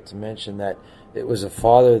forget to mention that it was a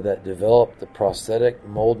father that developed the prosthetic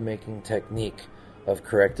mold-making technique of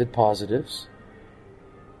corrected positives,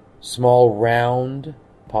 small round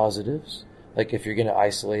positives, like if you're going to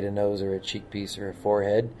isolate a nose or a cheek piece or a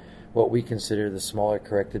forehead, what we consider the smaller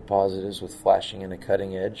corrected positives with flashing and a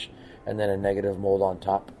cutting edge, and then a negative mold on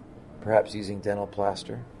top, perhaps using dental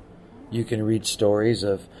plaster. You can read stories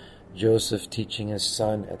of Joseph teaching his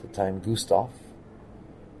son at the time, Gustav,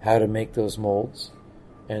 how to make those molds,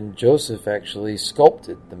 and Joseph actually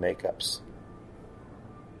sculpted the makeups.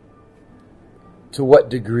 To what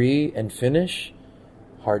degree and finish?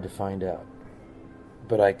 Hard to find out.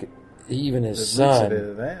 But I could, even his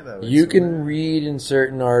son, you can read in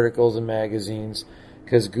certain articles and magazines,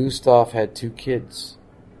 because Gustav had 2 kids.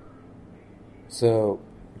 So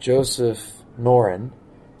Joseph Noren,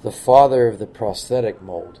 the father of the prosthetic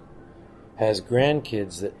mold, has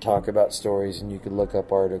grandkids that talk about stories, and you could look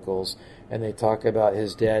up articles, and they talk about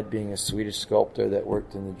his dad being a Swedish sculptor that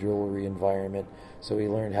worked in the jewelry environment, so he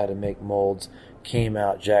learned how to make molds, came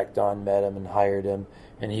out, Jack Dawn met him and hired him,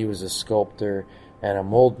 and he was a sculptor and a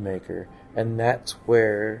mold maker, and that's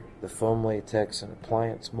where the foam latex and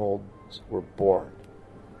appliance molds were born.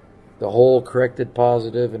 The whole corrected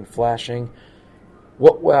positive and flashing,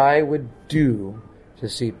 what I would do to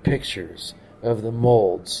see pictures of the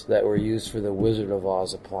molds that were used for the Wizard of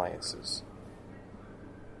Oz appliances.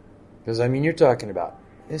 Because, I mean, you're talking about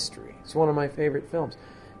history. It's one of my favorite films.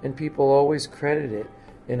 And people always credit it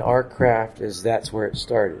in our craft as that's where it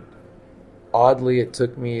started. Oddly, it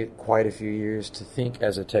took me quite a few years to think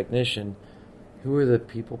as a technician, who are the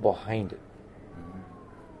people behind it?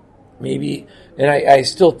 Maybe, and I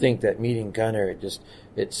still think that meeting Gunnar,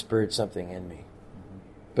 it spurred something in me.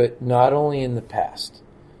 But not only in the past,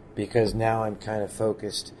 because now I'm kind of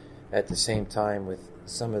focused at the same time with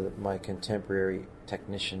some of my contemporary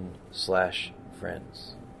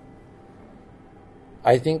technician/friends.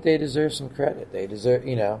 I think they deserve some credit. They deserve,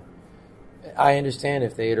 I understand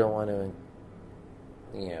if they don't want to,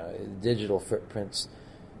 digital footprints,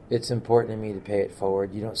 it's important to me to pay it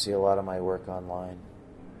forward. You don't see a lot of my work online.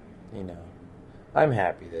 I'm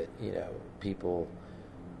happy that, people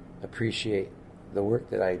appreciate the work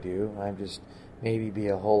that I do. I'm just maybe be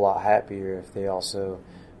a whole lot happier if they also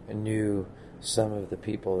knew some of the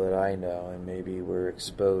people that I know and maybe were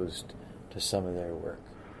exposed to some of their work.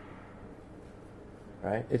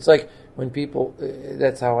 Right? It's like when people,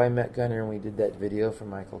 that's how I met Gunnar and we did that video for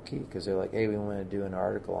Michael Key, because they're like, hey, we want to do an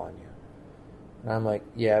article on you. And I'm like,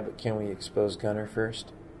 yeah, but can we expose Gunnar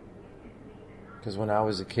first? Because when I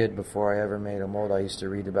was a kid, before I ever made a mold, I used to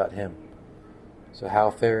read about him. So how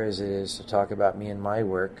fair is it to talk about me and my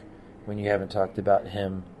work when you haven't talked about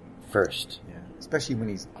him first? Yeah, especially when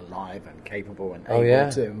he's alive and capable and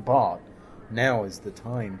able to impart. Now is the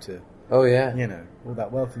time to, all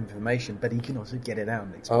that wealth of information, but he can also get it out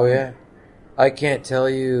and explain it. I can't tell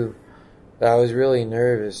you, I was really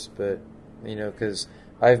nervous, but, because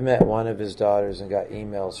I've met one of his daughters and got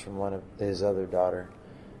emails from one of his other daughter.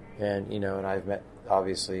 And, and I've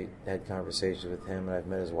obviously had conversations with him, and I've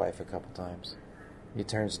met his wife a couple times. He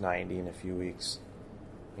turns 90 in a few weeks,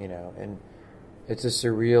 and it's a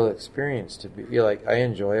surreal experience to be like, I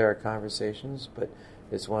enjoy our conversations, but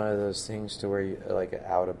it's one of those things to where you, like an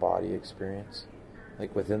out-of-body experience,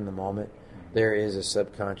 like within the moment, there is a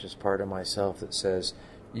subconscious part of myself that says,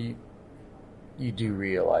 you do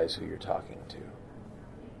realize who you're talking to.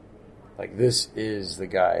 Like, this is the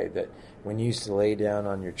guy that when you used to lay down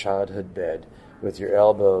on your childhood bed with your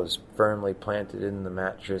elbows firmly planted in the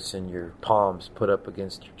mattress and your palms put up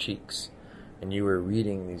against your cheeks, and you were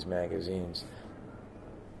reading these magazines,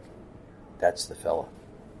 that's the fella.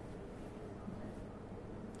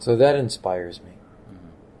 So that inspires me.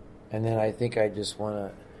 Mm-hmm. And then I think I just want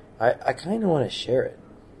to, I kind of want to share it.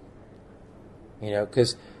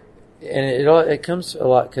 Because, and it comes a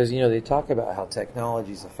lot, because, they talk about how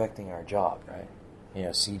technology is affecting our job, right?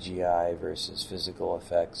 CGI versus physical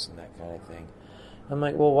effects and that kind of thing. I'm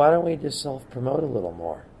like, well, why don't we just self-promote a little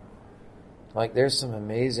more? Like, there's some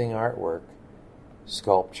amazing artwork,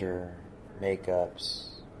 sculpture,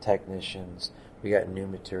 makeups, technicians. We got new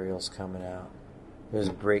materials coming out. There's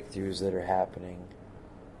breakthroughs that are happening,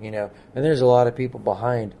 and there's a lot of people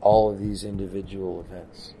behind all of these individual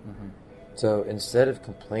events. Mm-hmm. So instead of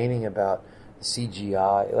complaining about the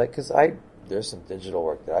CGI, because I there's some digital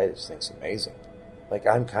work that I just think is amazing. Like,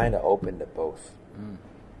 I'm kind of open to both.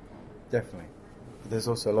 Definitely. But there's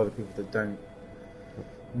also a lot of people that don't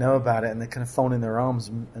know about it, and they're kind of folding their arms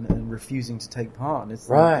and refusing to take part. And it's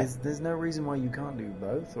Right. there's no reason why you can't do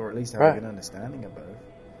both, or at least have a good understanding of both.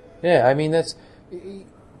 Yeah, I mean, that's, you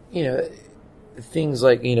know, things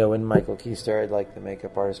like, you know, when Michael Key started, like, the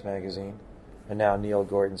Makeup Artist magazine, and now Neil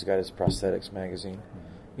Gordon's got his prosthetics magazine.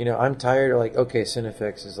 You know, I'm tired of, like, okay,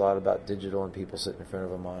 Cinefix is a lot about digital and people sitting in front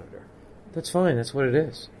of a monitor. That's fine. That's what it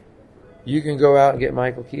is. You can go out and get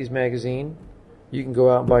Michael Key's magazine. You can go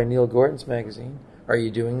out and buy Neil Gordon's magazine. Are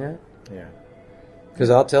you doing that? Yeah. Because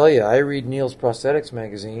I'll tell you, I read Neil's prosthetics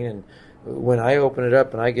magazine, and when I open it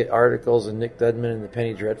up and I get articles of Nick Dudman and the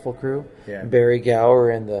Penny Dreadful crew, Barry Gower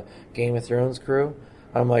and the Game of Thrones crew,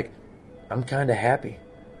 I'm like, I'm kind of happy.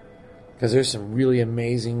 Because there's some really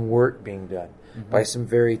amazing work being done by some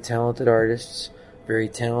very talented artists, very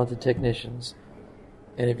talented technicians.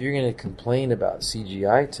 And if you're going to complain about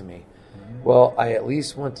CGI to me, well, I at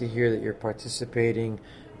least want to hear that you're participating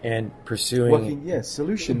and pursuing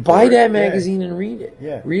solution. Buy that magazine and read it.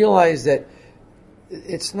 Yeah. Realize that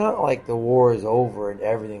it's not like the war is over and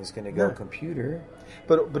everything's going to go computer.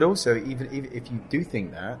 But also, even if you do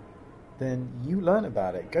think that, then you learn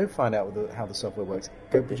about it. Go find out how the software works.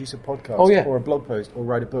 Go produce a podcast or a blog post or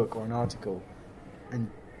write a book or an article and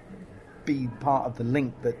be part of the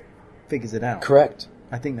link that figures it out. Correct.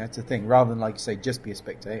 I think that's the thing. Rather than, like you say, just be a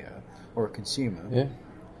spectator or a consumer. Yeah.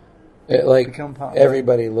 Become part of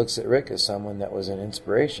everybody looks at Rick as someone that was an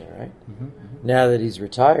inspiration, right? Now that he's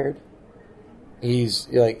retired, he's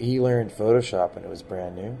like, he learned Photoshop when it was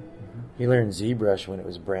brand new. He learned ZBrush when it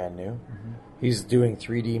was brand new. He's doing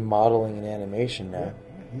 3D modeling and animation now.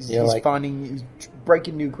 He's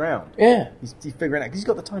breaking new ground. Yeah. He's figuring out, because he's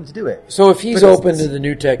got the time to do it. So if he's open to the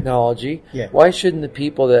new technology, why shouldn't the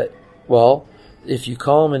people that, well, if you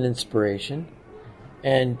call him an inspiration,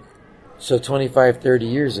 and so 25, 30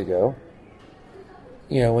 years ago,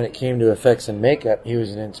 you know, when it came to effects and makeup, he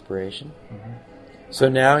was an inspiration. So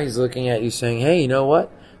now he's looking at you saying, hey, you know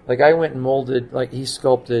what? Like, I went and molded, like, he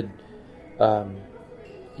sculpted,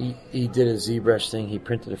 he did a ZBrush thing. He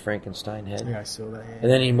printed a Frankenstein head. Yeah, I saw that. Yeah.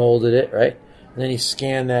 And then he molded it, right? And then he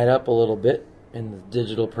scanned that up a little bit in the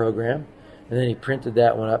digital program. And then he printed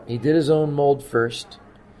that one up. He did his own mold first.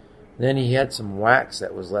 Then he had some wax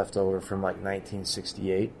that was left over from like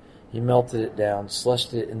 1968. He melted it down,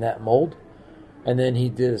 slushed it in that mold. And then he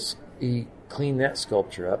cleaned that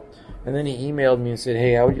sculpture up. And then he emailed me and said,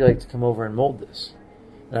 hey, how would you like to come over and mold this?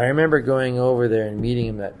 And I remember going over there and meeting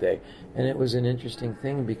him that day. And it was an interesting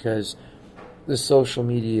thing because the social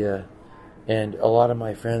media and a lot of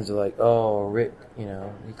my friends are like, oh, Rick, you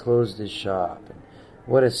know, he closed his shop. And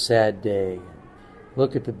what a sad day.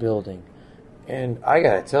 Look at the building. And I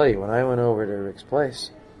got to tell you, when I went over to Rick's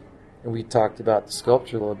place and we talked about the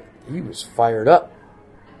sculpture a little bit, he was fired up.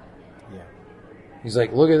 Yeah. He's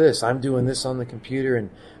like, look at this. I'm doing this on the computer and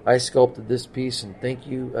I sculpted this piece and thank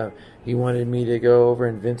you. He wanted me to go over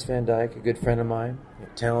and Vince Van Dyke, a good friend of mine,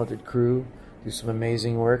 a talented crew, do some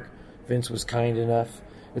amazing work. Vince was kind enough.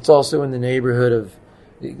 It's also in the neighborhood of,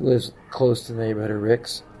 he lives close to the neighborhood of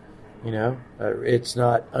Rick's. You know, it's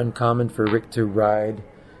not uncommon for Rick to ride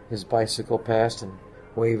his bicycle past and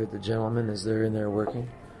wave at the gentlemen as they're in there working.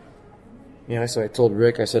 You know, so I told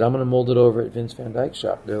Rick, I said, I'm going to mold it over at Vince Van Dyke's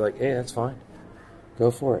shop. They're like, hey, that's fine. Go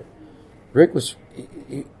for it. Rick was,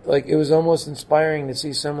 like, it was almost inspiring to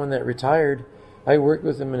see someone that retired. I worked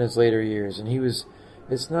with him in his later years, and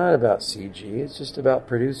it's not about CG. It's just about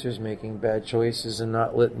producers making bad choices and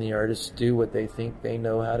not letting the artists do what they think they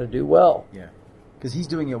know how to do well. Yeah. Because he's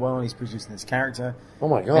doing it well and he's producing this character. Oh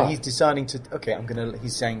my God. And he's deciding to,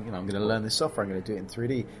 he's saying, I'm going to learn this software, I'm going to do it in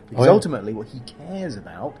 3D. Because ultimately what he cares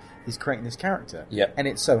about is creating this character. Yeah. And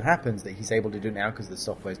it so happens that he's able to do it now because the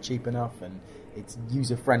software is cheap enough and it's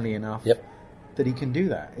user-friendly enough that he can do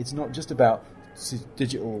that. It's not just about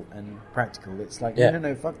digital and practical. It's like,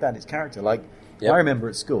 no, fuck that, it's character. Like, I remember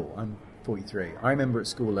at school, I'm 43, I remember at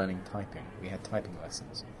school learning typing. We had typing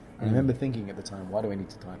lessons. I remember thinking at the time, why do I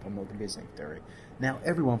need to type? I'm not going to be a secretary. Now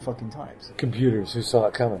everyone fucking types. Computers who saw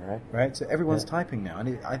it coming, right? Right? So everyone's typing now.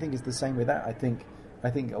 And I think it's the same with that. I think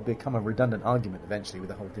it'll become a redundant argument eventually with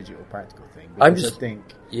the whole digital practical thing. Because I think,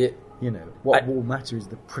 what will matter is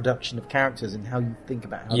the production of characters and how you think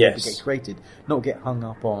about how they get created, not get hung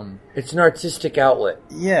up on... It's an artistic outlet.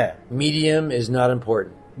 Yeah. Medium is not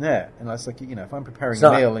important. Yeah. And it's like, if I'm preparing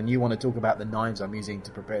a meal and you want to talk about the knives I'm using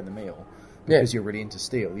to prepare the meal... Because you're really into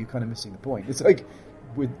steel, you're kind of missing the point. It's like,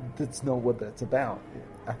 that's not what that's about.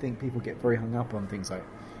 I think people get very hung up on things like,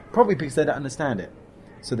 probably because they don't understand it.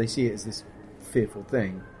 So they see it as this fearful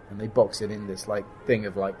thing. and they box it in this like thing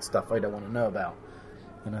of like stuff I don't want to know about.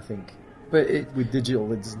 And I think, but with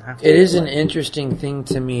digital, it doesn't have to. It is an interesting thing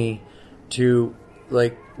to me to,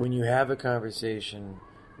 like, when you have a conversation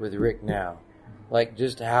with Rick now, like,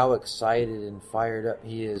 just how excited and fired up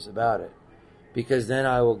he is about it. Because then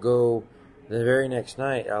I will go, the very next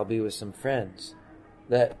night, I'll be with some friends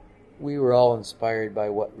that we were all inspired by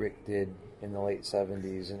what Rick did in the late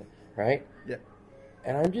 70s, and right? Yeah.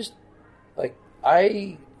 And I'm just, like,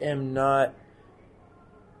 I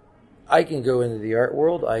can go into the art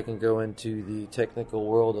world. I can go into the technical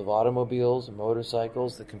world of automobiles and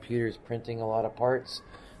motorcycles. The computer's printing a lot of parts.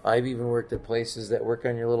 I've even worked at places that work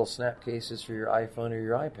on your little snap cases for your iPhone or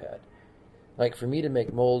your iPad. Like, for me to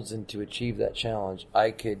make molds and to achieve that challenge,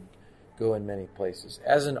 I could go in many places.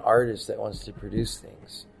 As an artist that wants to produce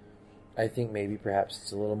things, I think maybe perhaps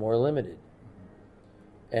it's a little more limited.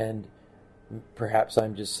 And perhaps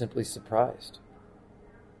I'm just simply surprised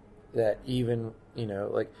that even,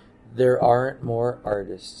 like, there aren't more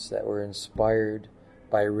artists that were inspired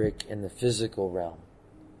by Rick in the physical realm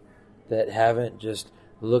that haven't just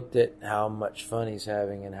looked at how much fun he's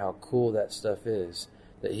having and how cool that stuff is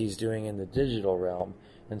that he's doing in the digital realm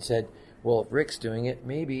and said, well, if Rick's doing it,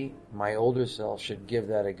 maybe my older self should give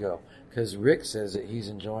that a go. Because Rick says that he's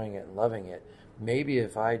enjoying it and loving it. Maybe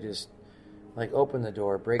if I just, like, open the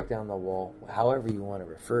door, break down the wall, however you want to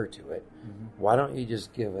refer to it, why don't you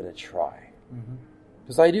just give it a try?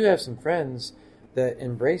 Because I do have some friends that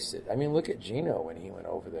embraced it. I mean, look at Gino when he went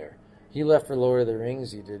over there. He left for Lord of the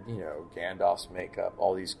Rings. He did, Gandalf's makeup,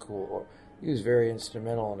 all these cool. He was very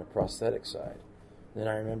instrumental on the prosthetic side. Then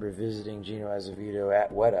I remember visiting Gino Azevedo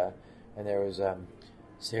at Weta, and there was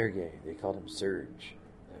Sergei. They called him Serge,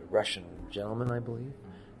 a Russian gentleman, I believe,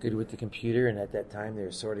 good with the computer. And at that time, they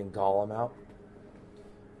were sorting Gollum out.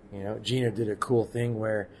 Gino did a cool thing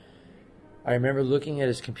where I remember looking at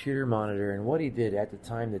his computer monitor, and what he did at the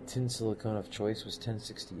time, the tin silicone of choice was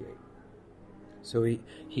 1068. So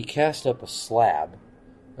he cast up a slab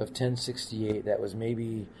of 1068 that was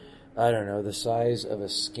maybe, I don't know, the size of a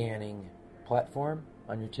scanning platform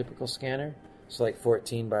on your typical scanner. So like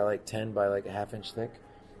 14 by like 10 by like a half inch thick.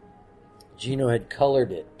 Gino had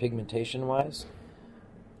colored it pigmentation-wise,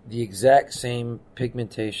 the exact same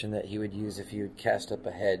pigmentation that he would use if he would cast up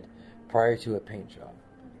a head prior to a paint job.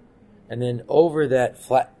 And then over that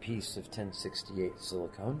flat piece of 1068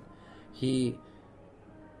 silicone, he,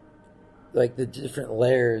 like, the different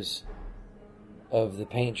layers of the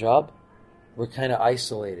paint job were kind of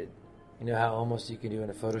isolated. You know how almost you can do in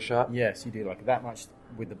a Photoshop? Yes, you do like that much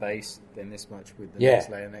with the base, then this much with the Yeah. next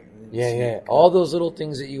layer. Yeah. All those little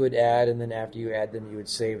things that you would add, and then after you add them, you would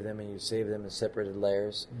save them, and you'd save them in separated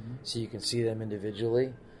layers so you can see them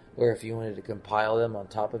individually. Or if you wanted to compile them on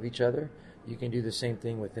top of each other, you can do the same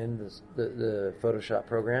thing within the Photoshop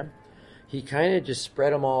program. He kind of just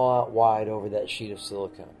spread them all out wide over that sheet of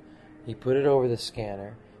silicone. He put it over the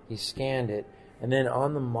scanner, he scanned it, and then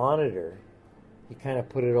on the monitor, he kind of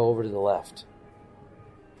put it over to the left.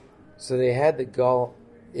 So they had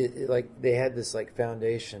they had this like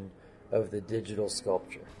foundation of the digital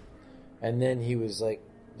sculpture. And then he was like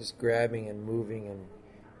just grabbing and moving and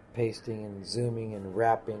pasting and zooming and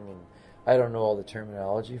wrapping, and I don't know all the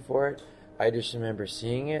terminology for it. I just remember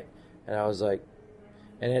seeing it, and I was like,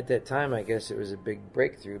 and at that time, I guess it was a big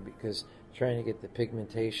breakthrough because trying to get the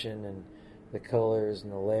pigmentation and the colors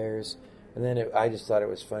and the layers. And then I just thought it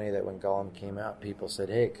was funny that when Gollum came out, people said,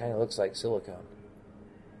 hey, it kind of looks like silicone.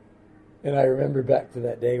 And I remember back to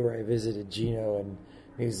that day where I visited Gino in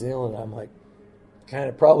New Zealand. I'm like, kind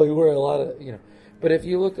of probably where a lot of, But if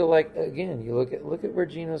you look at, like, again, you look at where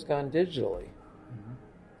Gino's gone digitally.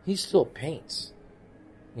 He still paints.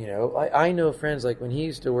 I know friends, like when he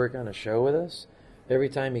used to work on a show with us, every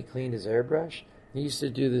time he cleaned his airbrush, he used to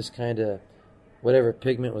do this kind of whatever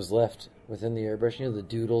pigment was left within the airbrush, the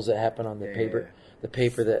doodles that happen on the paper, the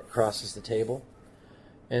paper that crosses the table.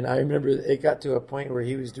 And I remember it got to a point where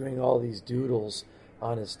he was doing all these doodles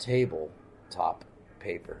on his tabletop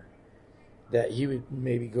paper that he would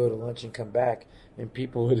maybe go to lunch and come back, and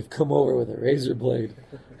people would have come over with a razor blade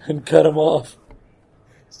and cut them off.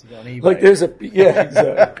 Like there's exactly.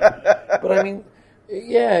 But I mean,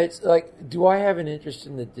 it's like, do I have an interest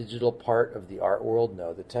in the digital part of the art world?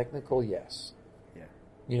 No. The technical, yes.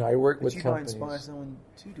 Yeah. I work with companies. You might inspire someone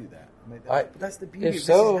to do that. That's the beauty. If This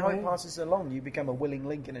so, is how it passes along. You become a willing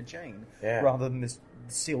link in a chain rather than this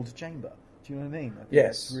sealed chamber. Do you know what I mean? I think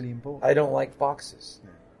that's really important. I don't like boxes.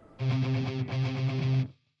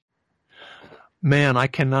 Man, I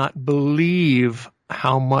cannot believe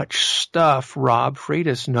how much stuff Rob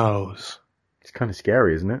Freitas knows. It's kind of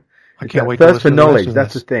scary, isn't it? I can't wait thirst to for listen to the rest knowledge. of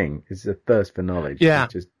That's this. the thing. It's a thirst for knowledge. Yeah.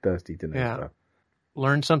 It's just thirsty to know stuff.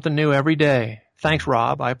 Learn something new every day. Thanks,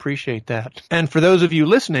 Rob. I appreciate that. And for those of you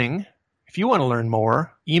listening, if you want to learn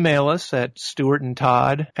more, email us at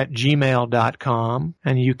stuartandtodd@gmail.com,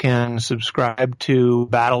 and you can subscribe to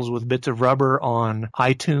Battles with Bits of Rubber on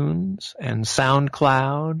iTunes and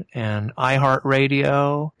SoundCloud and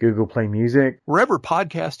iHeartRadio. Google Play Music. Wherever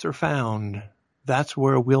podcasts are found, that's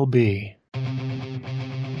where we'll be.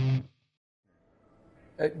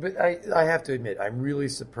 But I have to admit, I'm really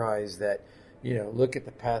surprised that, look at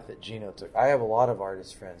the path that Gino took. I have a lot of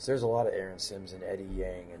artist friends. There's a lot of Aaron Sims and Eddie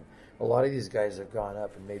Yang, and a lot of these guys have gone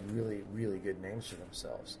up and made really, really good names for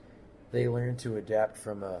themselves. They learned to adapt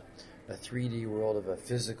from a 3D world of a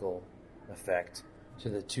physical effect to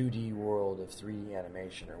the 2D world of 3D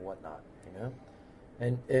animation or whatnot,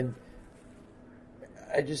 And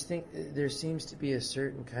I just think there seems to be a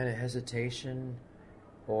certain kind of hesitation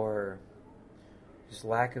or just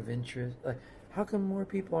lack of interest. Like, how come more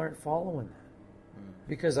people aren't following that?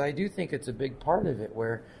 Because I do think it's a big part of it,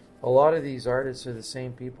 where a lot of these artists are the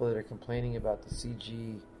same people that are complaining about the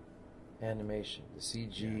CG animation, the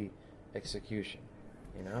CG execution,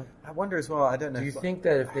 I wonder as well, I don't know. Do you think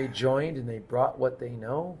that if they joined and they brought what they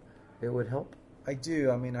know, it would help? I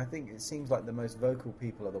do. I mean, I think it seems like the most vocal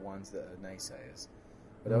people are the ones that are naysayers.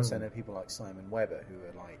 But I also know people like Simon Webber, who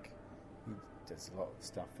are like, he does a lot of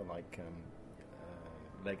stuff for like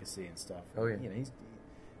Legacy and stuff. Oh yeah.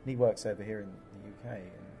 He works over here in the UK,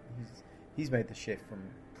 and he's made the shift from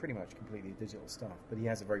pretty much completely digital stuff. But he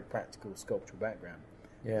has a very practical sculptural background.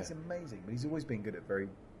 Yeah. He's amazing, but he's always been good at very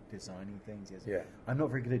designing things. Yeah. I'm not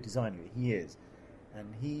very good at designing it. He is,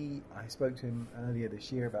 and I spoke to him earlier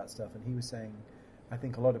this year about stuff, and he was saying, I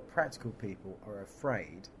think a lot of practical people are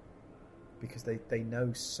afraid because they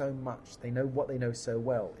know so much. They know what they know so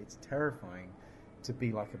well. It's terrifying to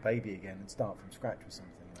be like a baby again and start from scratch with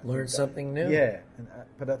something. Learn something new. Yeah,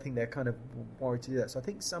 but I think they're kind of worried to do that. So I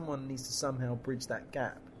think someone needs to somehow bridge that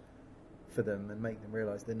gap for them and make them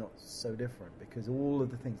realise they're not so different. Because all of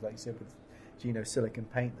the things, like you said, with Gino Silicon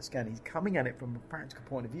Paint, the scan, he's coming at it from a practical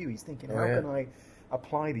point of view. He's thinking, how can I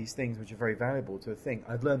apply these things which are very valuable to a thing?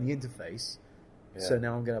 I've learned the interface, so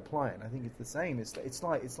now I'm going to apply it. And I think it's the same. It's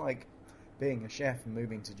like being a chef and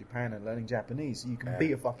moving to Japan and learning Japanese, so you can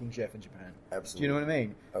be a fucking chef in Japan. Absolutely. Do you know what I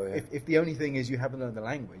mean? Oh, yeah. If the only thing is you haven't learned the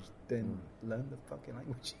language, then learn the fucking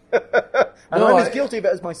language. And I'm as guilty of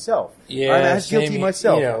it as myself. Yeah, I'm as guilty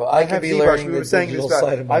myself. I could be learning we the were saying digital this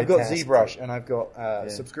side of my I've got task. ZBrush and I've got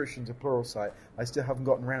subscription to Pluralsight. I still haven't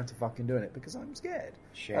gotten around to fucking doing it because I'm scared.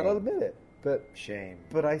 Shame. And I'll admit it. But Shame.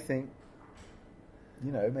 But I think,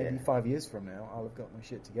 maybe 5 years from now, I'll have got my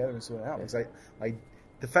shit together and sort it out. Because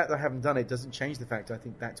the fact that I haven't done it doesn't change the fact I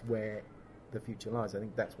think that's where the future lies. I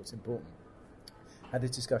think that's what's important. I had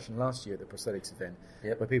this discussion last year at the prosthetics event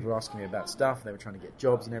where people were asking me about stuff and they were trying to get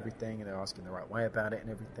jobs and everything, and they were asking the right way about it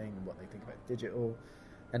and everything and what they think about digital.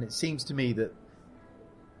 And it seems to me that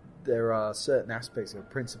there are certain aspects of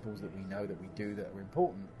principles that we know that we do that are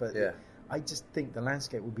important, but I just think the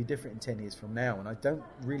landscape will be different in 10 years from now, and I don't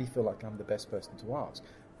really feel like I'm the best person to ask.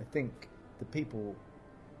 I think the people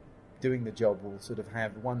doing the job will sort of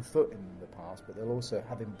have one foot in the past, but they'll also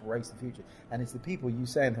have embraced the future. And it's the people you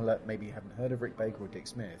saying who maybe haven't heard of Rick Baker or Dick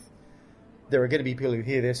Smith. There are going to be people who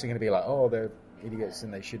hear this and are going to be like, oh, they're idiots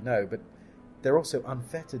and they should know. But they're also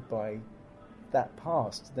unfettered by that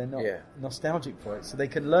past. They're not nostalgic for it. So they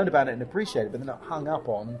can learn about it and appreciate it, but they're not hung up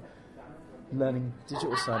on learning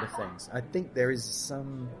digital side of things. I think there is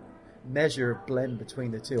some measure of blend between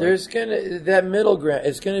the two. There's that middle ground.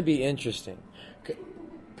 It's going to be interesting.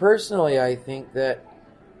 Personally, I think that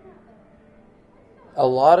a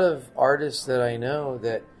lot of artists that I know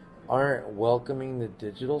that aren't welcoming the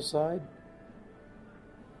digital side,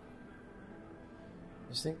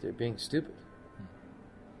 I just think they're being stupid.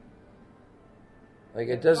 Like,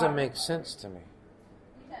 it doesn't make sense to me.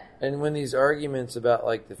 And when these arguments about,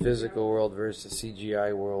 like, the physical world versus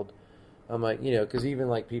CGI world, I'm like, because even,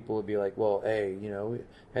 like, people would be like, well, hey, we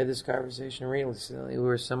had this conversation recently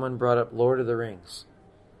where someone brought up Lord of the Rings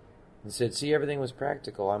and said, see, everything was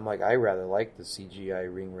practical. I'm like, I rather like the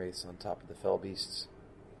CGI ring wraiths on top of the fell beasts.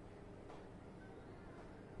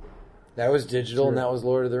 That was digital, and that was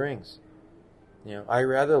Lord of the Rings. I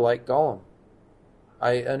rather like Gollum.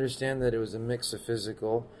 I understand that it was a mix of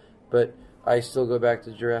physical, but I still go back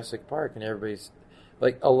to Jurassic Park, and everybody's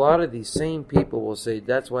like, a lot of these same people will say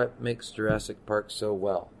that's what makes Jurassic Park so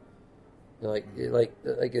well. Like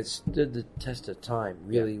it stood the test of time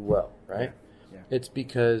really well, right? Yeah. It's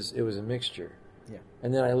because it was a mixture. Yeah.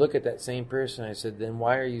 And then I look at that same person, I said, then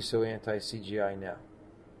why are you so anti-CGI now?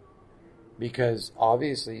 Because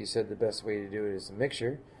obviously you said the best way to do it is a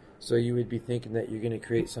mixture. So you would be thinking that you're going to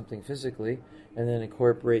create something physically and then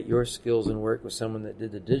incorporate your skills and work with someone that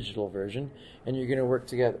did the digital version, and you're going to work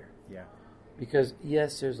together. Yeah. Because,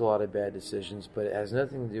 yes, there's a lot of bad decisions, but it has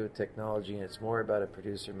nothing to do with technology, and it's more about a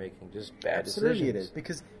producer making just bad Absolutely decisions. it is.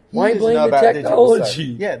 Because why doesn't blame know the about technology? digital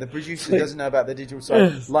side. Yeah, the producer doesn't know about the digital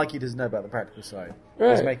side like he doesn't know about the practical side.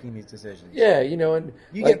 Right. He's making these decisions. Yeah, and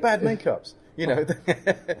you get bad makeups.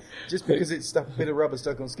 Just because it's stuck a bit of rubber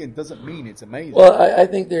stuck on skin doesn't mean it's amazing. Well, I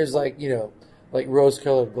think there's like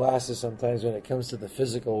rose-colored glasses sometimes when it comes to the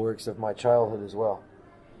physical works of my childhood as well.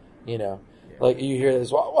 Like you hear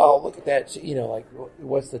this, well, look at that. Like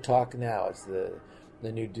what's the talk now? It's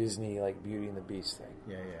the new Disney like Beauty and the Beast thing.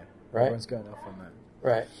 Yeah. Right. Everyone's going off on that.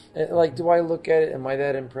 Right. And, like, do I look at it? Am I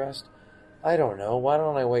that impressed? I don't know. Why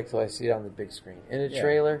don't I wait till I see it on the big screen? In a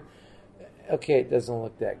trailer, okay, it doesn't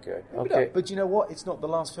look that good. Okay, But you know what? It's not the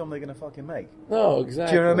last film they're going to fucking make. No,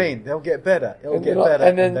 exactly. Do you know what I mean? They'll get better. It'll get then, better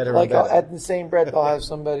and then, better like, and better. at the same breath, I'll have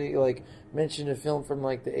somebody like mention a film from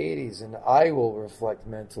like the '80s, and I will reflect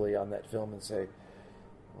mentally on that film and say,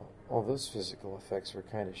 "Well, those physical effects were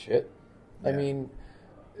kind of shit." Yeah. I mean,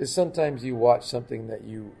 sometimes you watch something that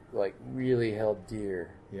you like really held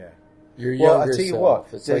dear. Yeah. Your Well, younger I'll tell you self.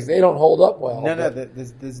 what, It's like they don't hold up well. No, but-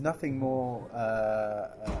 there's nothing more.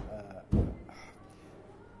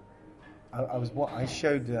 I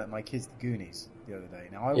showed my kids the Goonies the other day.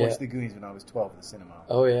 Now I watched the Goonies when I was 12 at the cinema.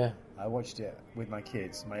 Oh yeah. I watched it with my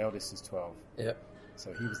kids. My eldest is 12. Yep.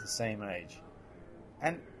 So he was the same age,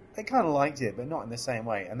 and they kind of liked it, but not in the same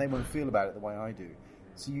way, and they won't feel about it the way I do.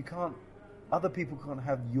 So you can't. Other people can't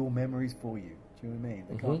have your memories for you. Do you know what I mean?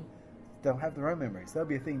 They can't. They'll have their own memories. There'll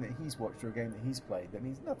be a thing that he's watched or a game that he's played that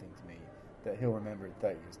means nothing to me that he'll remember in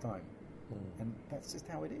 30 years' time. And that's just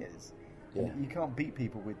how it is. Yeah. And you can't beat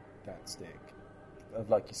people with that stick.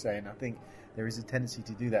 Of like you say, and I think there is a tendency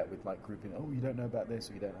to do that with like grouping, oh, you don't know about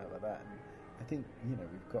this or you don't know about that. And I think,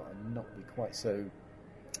 we've got to not be quite so,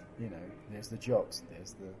 there's the jocks,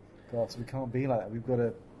 there's the goths. We can't be like that. We've got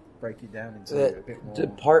to break it down into a bit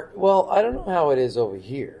more. Well, I don't know how it is over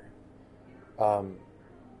here.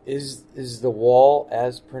 Is the wall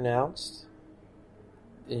as pronounced,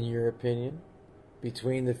 in your opinion,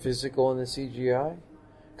 between the physical and the CGI?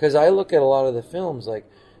 Because I look at a lot of the films, like,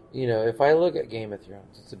 if I look at Game of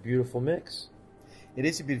Thrones, it's a beautiful mix. It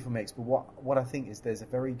is a beautiful mix, but what I think is there's a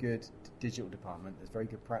very good digital department, there's very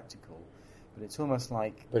good practical, but it's almost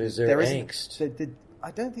like... But is there angst? I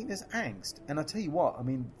don't think there's angst. And I'll tell you what, I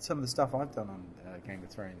mean, some of the stuff I've done on Game of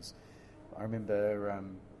Thrones, I remember...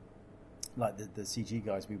 like the CG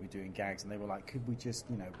guys, we were doing gags, and they were like, could we just,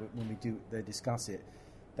 when they discuss it,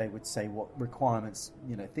 they would say what requirements,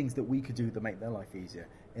 things that we could do to make their life easier.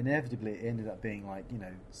 Inevitably, it ended up being like,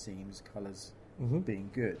 seams, colours, being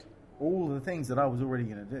good. All of the things that I was already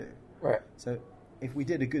going to do. Right. So if we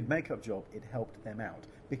did a good makeup job, it helped them out.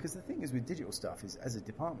 Because the thing is with digital stuff is, as a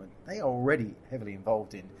department, they are already heavily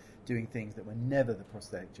involved in doing things that were never the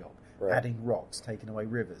prosthetic job. Right. Adding rocks, taking away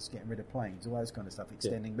rivers, getting rid of planes, all those kind of stuff,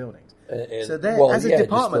 extending buildings. So they're, as a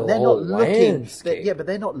department, they're not looking... but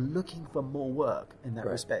they're not looking for more work in that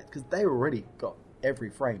respect. Because they already got... Every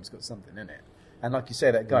frame's got something in it. And like you say,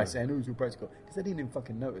 that guy saying, oh, it's all practical. Because they didn't even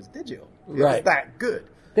fucking know it was digital. It's that good.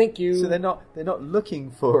 Thank you. So they're not looking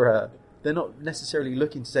for... they're not necessarily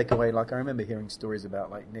looking to take away... Like, I remember hearing stories about,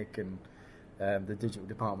 like, Nick and... the digital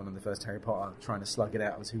department on the first Harry Potter trying to slug it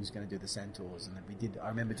out as who's going to do the centaurs, and then we did. I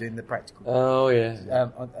remember doing the practical. Oh yeah.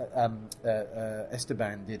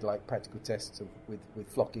 Esteban did like practical tests with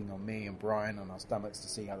flocking on me and Brian on our stomachs to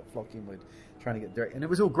see how the flocking would trying to get direct, and it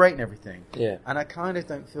was all great and everything. Yeah. And I kind of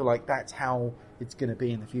don't feel like that's how it's going to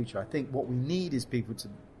be in the future. I think what we need is people to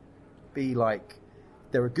be like,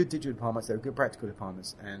 there are good digital departments, there are good practical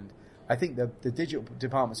departments, and I think the digital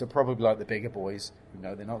departments are probably like the bigger boys who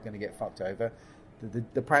know they're not going to get fucked over.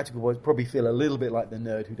 The practical boys probably feel a little bit like the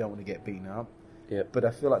nerd who don't want to get beaten up. Yep. But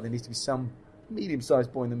I feel like there needs to be some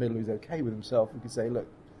medium-sized boy in the middle who's okay with himself who can say, look,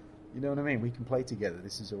 you know what I mean? We can play together.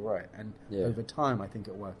 This is all right. And over time, I think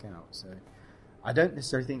it'll work out. So I don't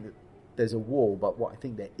necessarily think that there's a wall, but what I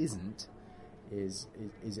think there isn't is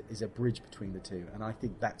a bridge between the two. And I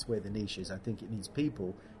think that's where the niche is. I think it needs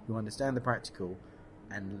people who understand the practical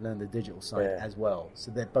and learn the digital side as well.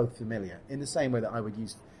 So they're both familiar. In the same way that I would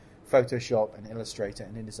use Photoshop and Illustrator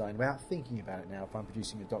and InDesign without thinking about it now if I'm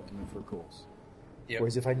producing a document for a course. Yep.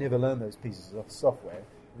 Whereas if I never learned those pieces of software,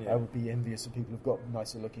 I would be envious of people who've got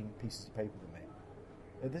nicer looking pieces of paper than me.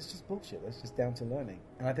 That's just bullshit. That's just down to learning.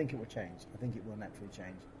 And I think it will change. I think it will naturally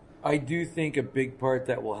change. I do think a big part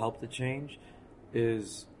that will help the change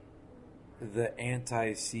is the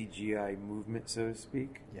anti-CGI movement, so to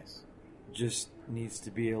speak. Yes. just needs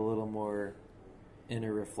to be a little more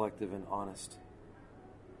inner reflective and honest.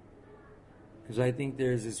 Because I think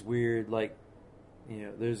there's this weird, like,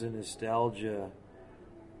 there's a nostalgia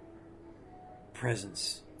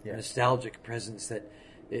presence, nostalgic presence that,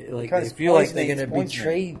 they feel like they're going to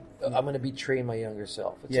betray. I'm going to betray my younger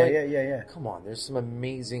self. It's yeah. Come on, there's some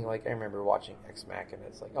amazing. Like, I remember watching Ex Machina.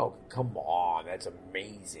 It's like, oh, come on, that's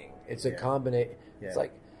amazing. It's a combination. Yeah. It's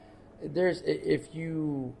like there's if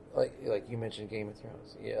you like you mentioned Game of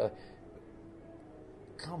Thrones. Yeah,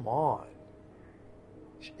 come on,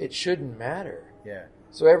 it shouldn't matter. Yeah.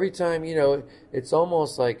 So every time, it's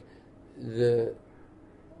almost like the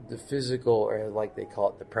physical, or like they call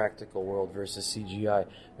it, the practical world versus CGI.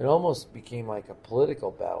 It almost became like a political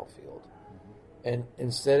battlefield. Mm-hmm. And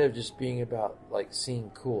instead of just being about like seeing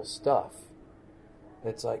cool stuff,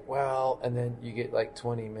 it's like, well, and then you get like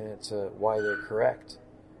 20 minutes of why they're correct.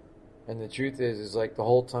 And the truth is like the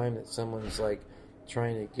whole time that someone's like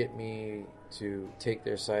trying to get me to take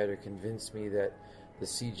their side or convince me that the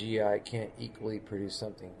CGI can't equally produce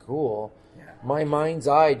something cool, my mind's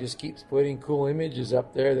eye just keeps putting cool images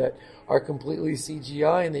up there that are completely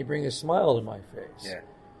CGI, and they bring a smile to my face. Yeah,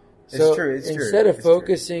 so instead of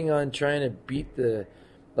focusing on trying to beat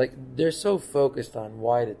they're so focused on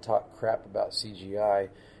why to talk crap about CGI.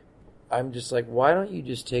 I'm just like, why don't you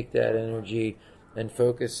just take that energy and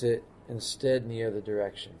focus it instead in the other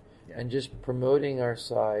direction, and just promoting our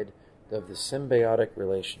side of the symbiotic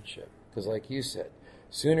relationship? Because like you said,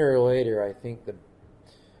 sooner or later, I think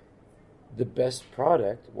the best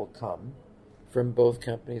product will come from both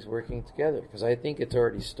companies working together. Because I think it's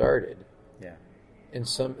already started. Yeah. And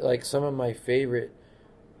some of my favorite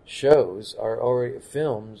shows are already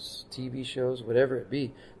films, TV shows, whatever it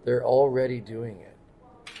be. They're already doing it.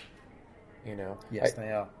 Yes,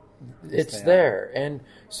 they are. It's there. And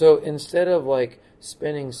so instead of like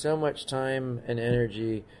spending so much time and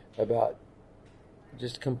energy about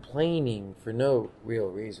just complaining for no real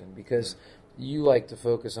reason, because you like to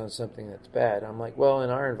focus on something that's bad. I'm like, well, in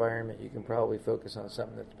our environment, you can probably focus on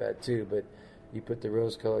something that's bad too, but you put the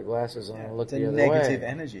rose-colored glasses on and look the other way. It's a negative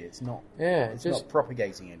energy. It's not. Yeah, it's just not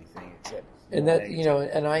propagating anything. And that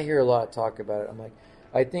negative. And I hear a lot of talk about it. I'm like,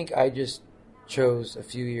 I think I just chose a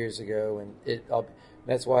few years ago, and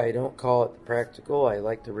that's why I don't call it the practical. I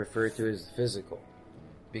like to refer to it as the physical,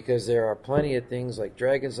 because there are plenty of things like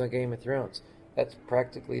dragons on Game of Thrones. That's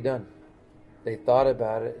practically done. They thought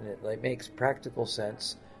about it, and it makes practical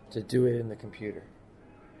sense to do it in the computer.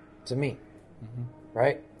 To me,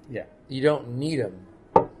 right? Yeah. You don't need them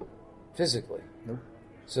physically. Nope.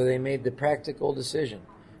 So they made the practical decision,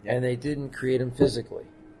 and they didn't create them physically.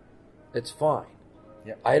 It's fine.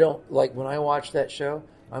 Yep. I don't like when I watch that show.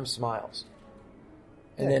 I'm smiles,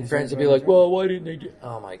 and then friends will be like, "Well, why didn't they do?"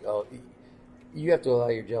 Oh my God! You have to allow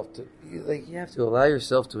yourself to You have to allow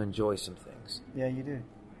yourself to enjoy some things. Yeah, you do.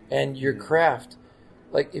 And your craft,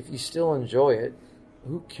 like if you still enjoy it,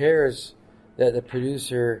 who cares that the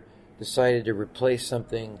producer decided to replace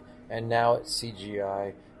something and now it's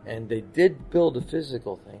CGI, and they did build a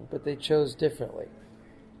physical thing, but they chose differently.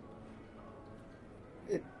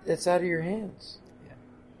 It's out of your hands.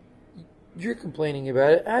 Yeah. You're complaining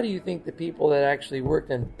about it. How do you think the people that actually worked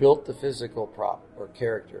and built the physical prop or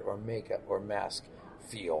character or makeup or mask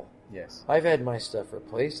feel? Yes. I've had my stuff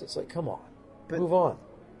replaced. It's like, come on, move on.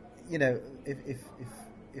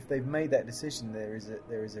 If they've made that decision, there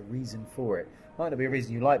is a reason for it. Might not be a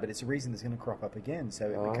reason you like, but it's a reason that's going to crop up again. So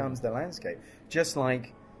it becomes the landscape. Just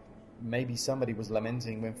like maybe somebody was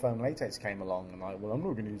lamenting when foam latex came along, and like, well, I'm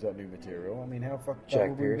not going to use that new material. I mean, how fucked up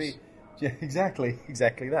would we be? Yeah, exactly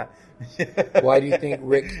that. Why do you think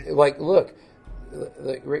Rick? Look,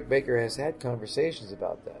 Rick Baker has had conversations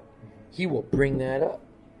about that. He will bring that up.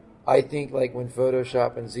 I think like when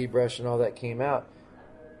Photoshop and ZBrush and all that came out,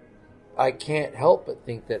 I can't help but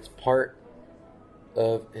think that's part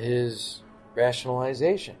of his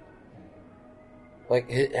rationalization. Like,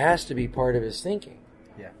 it has to be part of his thinking.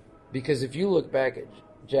 Yeah. Because if you look back at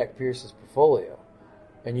Jack Pierce's portfolio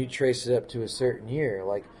and you trace it up to a certain year,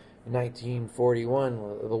 like 1941,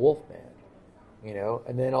 The Wolfman,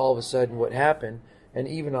 and then all of a sudden what happened, and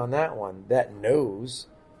even on that one, that nose,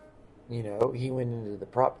 he went into the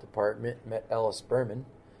prop department, met Ellis Berman,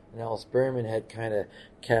 and Ellis Berman had kind of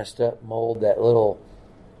cast up, mold that little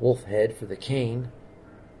wolf head for the cane.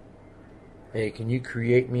 Hey, can you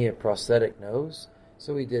create me a prosthetic nose?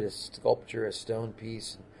 So he did a sculpture, a stone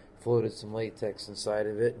piece, and floated some latex inside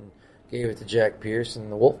of it and gave it to Jack Pierce,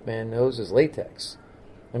 and the Wolfman nose is latex.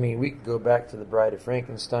 I mean, we could go back to the Bride of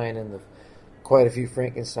Frankenstein and quite a few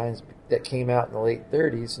Frankensteins that came out in the late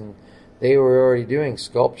 30s, and they were already doing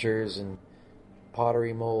sculptures and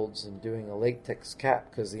pottery molds and doing a latex cap,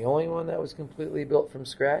 because the only one that was completely built from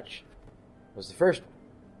scratch was the first one.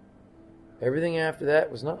 Everything after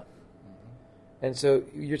that was not. Mm-hmm. And so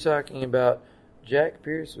you're talking about Jack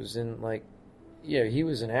Pierce was in, like, he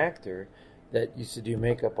was an actor that used to do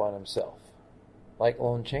makeup on himself, like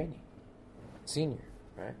Lon Chaney Sr.,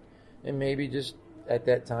 right? And maybe just at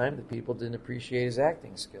that time the people didn't appreciate his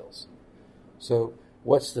acting skills. So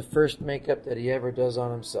what's the first makeup that he ever does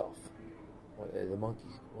on himself? The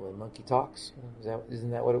monkey talks.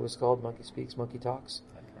 Isn't that what it was called? Monkey speaks, monkey talks.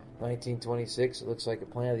 1926. It looks like a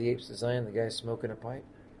Planet of the Apes design. The guy's smoking a pipe.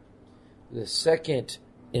 The second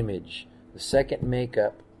image, the second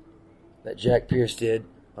makeup that Jack Pierce did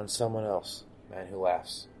on someone else, Man Who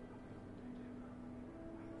Laughs.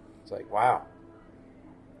 It's like, wow,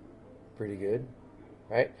 pretty good,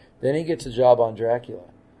 right? Then he gets a job on Dracula,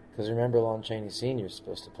 because remember, Lon Chaney Sr. is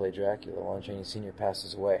supposed to play Dracula. Lon Chaney Sr.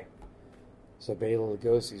 passes away. So Bela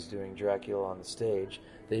Lugosi's doing Dracula on the stage.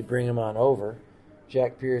 They bring him on over.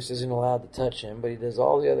 Jack Pierce isn't allowed to touch him, but he does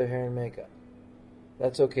all the other hair and makeup.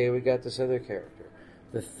 That's okay, we got this other character.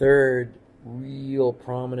 The third real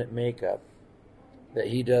prominent makeup that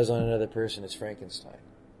he does on another person is Frankenstein.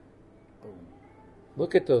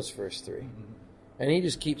 Look at those first three. And he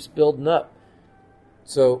just keeps building up.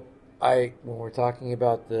 So when we're talking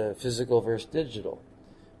about the physical versus digital,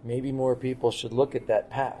 maybe more people should look at that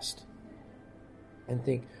past and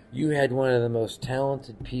think, you had one of the most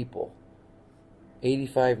talented people.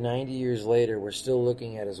 85, 90 years later, we're still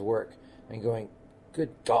looking at his work and going,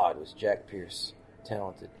 good God, was Jack Pierce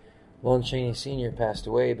talented. Lon Chaney Sr. passed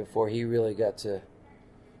away before he really got to,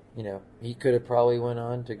 he could have probably went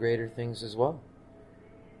on to greater things as well.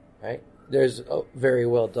 Right? There's a very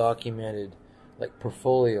well documented,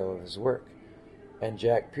 portfolio of his work. And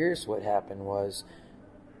Jack Pierce, what happened was,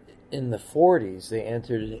 in the 40s, they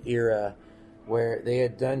entered an era where they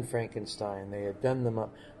had done Frankenstein, they had done them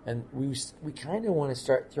up, and we kind of want to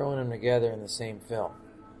start throwing them together in the same film.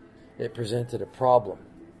 It presented a problem.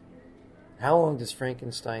 How long does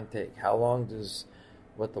Frankenstein take? How long does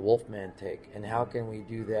What the Wolfman take? And how can we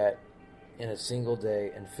do that in a single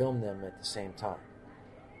day and film them at the same time?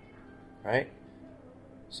 Right?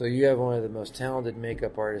 So you have one of the most talented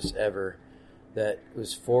makeup artists ever that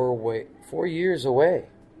was 4 years away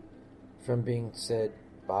from being said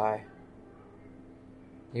bye.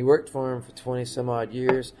 He worked for him for 20 some odd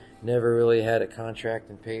years, never really had a contract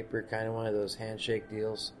in paper, kind of one of those handshake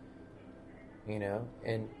deals,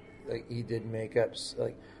 and he did makeups,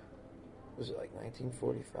 was it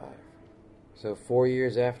 1945? So 4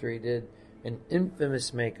 years after he did an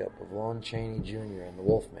infamous makeup of Lon Chaney Jr. and the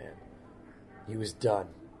Wolfman, he was done.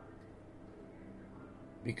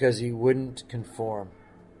 Because he wouldn't conform.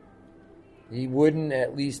 He wouldn't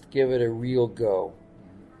at least give it a real go.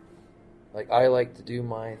 I like to do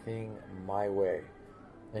my thing my way.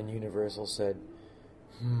 And Universal said,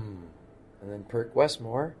 And then Perk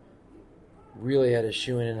Westmore really had a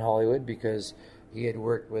shoe-in in Hollywood because he had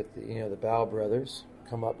worked with, the Bow Brothers,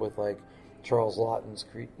 come up with, Charles Laughton's,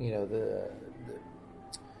 the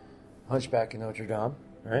Hunchback of Notre Dame,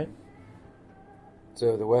 right?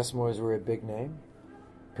 So the Westmores were a big name.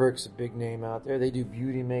 Perk's a big name out there. They do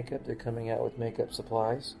beauty makeup. They're coming out with makeup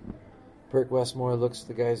supplies. Perk Westmore looks at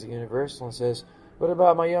the guys at Universal and says, what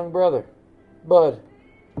about my young brother, Bud?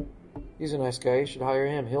 He's a nice guy. You should hire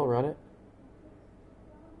him. He'll run it.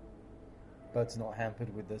 Bud's not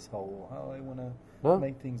hampered with this whole, I want to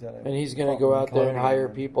make things out of it. And he's going to go out there and hire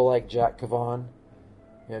people like Jack Cavan,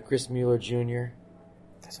 Chris Mueller Jr.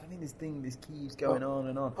 That's what I mean. This keeps going on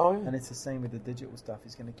and on. Oh, yeah. And it's the same with the digital stuff.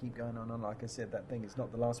 It's going to keep going on and on. Like I said, that thing is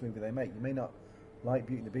not the last movie they make. You may not like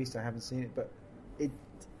Beauty and the Beast. I haven't seen it, but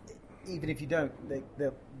even if you don't,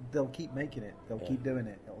 they'll keep making it. They'll keep doing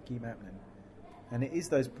it. It'll keep happening. And it is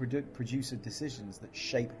those producer decisions that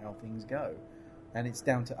shape how things go. And it's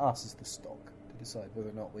down to us as the stock to decide whether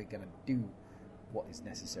or not we're going to do what is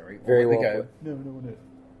necessary. Very well. We go, no.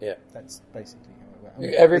 Yeah. That's basically how it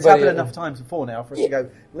works. It's happened enough times before now for us to go,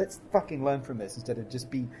 let's fucking learn from this instead of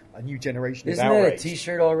just be a new generation of outrage. Isn't that a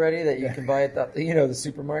T-shirt already that you can buy at the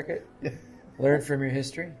supermarket? Yeah. Learn from your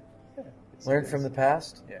history. Yeah, Learn from the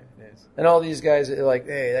past. Yeah, it is. And all these guys are like,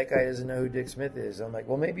 hey, that guy doesn't know who Dick Smith is. I'm like,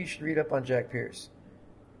 well, maybe you should read up on Jack Pierce.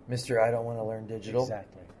 Mr. I don't want to learn digital.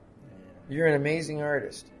 Exactly. Yeah. You're an amazing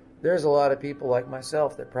artist. There's a lot of people like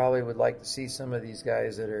myself that probably would like to see some of these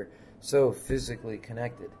guys that are so physically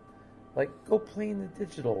connected. Go play in the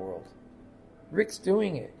digital world. Rick's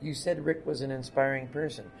doing it. You said Rick was an inspiring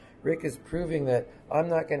person. Rick is proving that I'm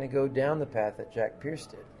not going to go down the path that Jack Pierce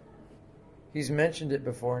did. He's mentioned it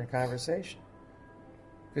before in conversation.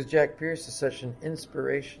 Because Jack Pierce is such an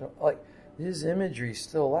inspirational... his imagery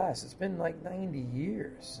still lasts. It's been like 90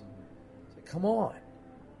 years. It's like, come on.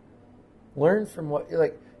 Learn from what,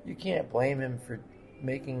 like, you can't blame him for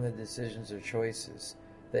making the decisions or choices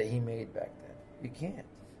that he made back then. You can't.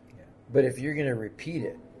 Yeah. But if you're going to repeat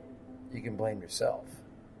it, you can blame yourself.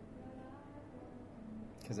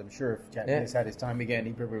 Because I'm sure if Jack Nichols had his time again,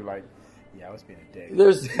 he'd probably be like, yeah, I was being a dick.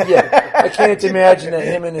 I can't imagine that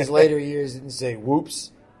him in his later years didn't say,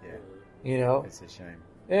 whoops. Yeah. You know? It's a shame.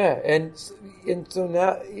 Yeah, and so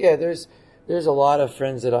now, there's a lot of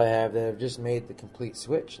friends that I have that have just made the complete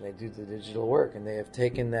switch, and they do the digital work, and they have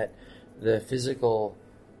taken the physical,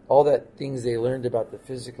 all that things they learned about the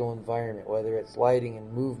physical environment, whether it's lighting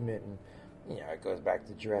and movement, and it goes back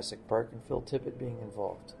to Jurassic Park and Phil Tippett being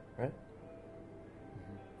involved, right?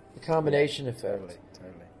 Mm-hmm. The combination effect.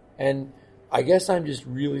 Totally. And I guess I'm just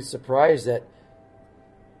really surprised that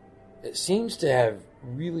it seems to have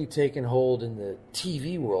really taken hold in the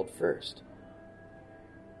TV world first.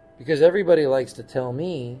 Because everybody likes to tell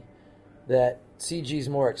me that CG is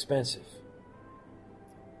more expensive.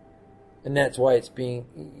 And that's why it's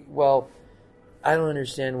being... Well, I don't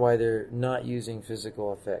understand why they're not using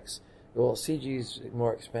physical effects. Well, CG is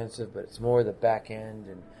more expensive, but it's more the back end.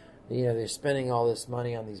 And, they're spending all this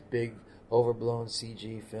money on these big, overblown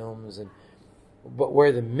CG films. But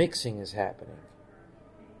where the mixing is happening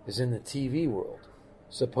is in the TV world.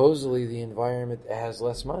 Supposedly the environment has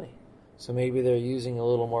less money. So maybe they're using a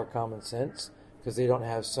little more common sense because they don't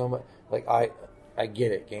have so much. Like, I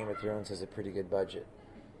get it. Game of Thrones has a pretty good budget.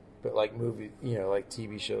 But like like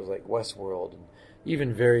TV shows like Westworld and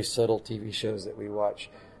even very subtle TV shows that we watch,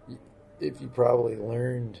 if you probably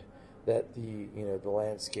learned that the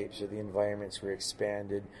landscapes or the environments were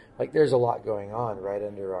expanded, like there's a lot going on right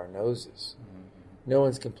under our noses. Mm-hmm. No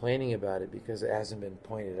one's complaining about it because it hasn't been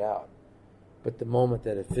pointed out. But the moment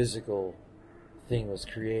that a physical thing was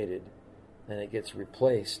created and it gets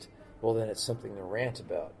replaced, well, then it's something to rant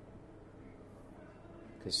about.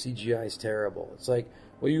 Because CGI is terrible. It's like,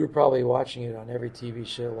 well, you were probably watching it on every TV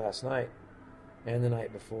show last night and the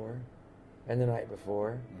night before and the night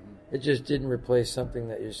before. Mm-hmm. It just didn't replace something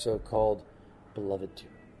that you're so-called beloved to.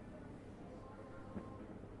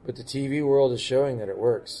 But the TV world is showing that it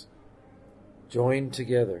works. Joined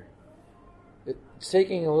together. It's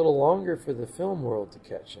taking a little longer for the film world to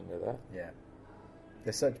catch into that. Yeah.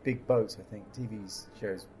 They're such big boats, I think. TV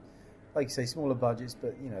shows, like you say, smaller budgets,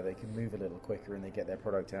 but, they can move a little quicker and they get their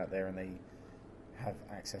product out there and they have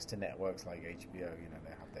access to networks like HBO, they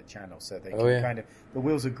have their channels, so they can kind of, the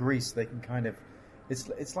wheels are greased, they can kind of,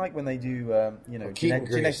 it's like when they do,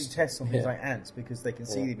 genetic tests on things like ants, because they can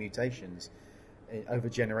see the mutations over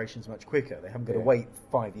generations much quicker. They haven't got to wait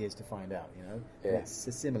 5 years to find out, Yeah.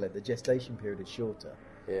 It's similar. The gestation period is shorter.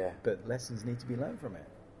 Yeah. But lessons need to be learned from it.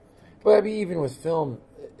 But I mean, even with film,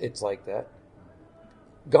 it's like that.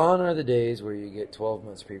 Gone are the days where you get 12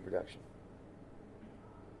 months pre-production.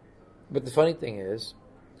 But the funny thing is,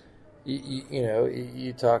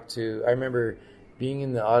 you talk to... I remember being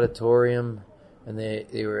in the auditorium, and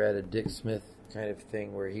they were at a Dick Smith kind of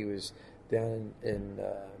thing where he was down in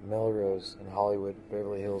Melrose in Hollywood,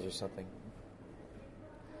 Beverly Hills or something.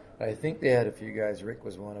 I think they had a few guys. Rick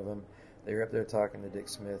was one of them. They were up there talking to Dick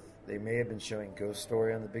Smith. They may have been showing Ghost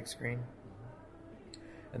Story on the big screen.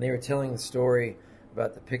 And they were telling the story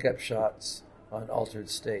about the pickup shots on Altered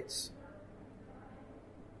States.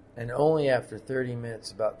 And only after 30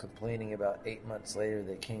 minutes about complaining about 8 months later,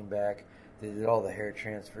 they came back. They did all the hair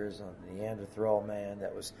transfers on the Neanderthal man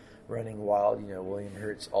that was running wild, William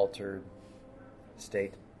Hurt's Altered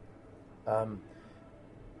State.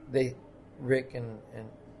 Rick and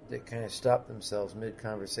they kind of stopped themselves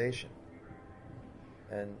mid-conversation.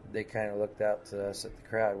 And they kind of looked out to us at the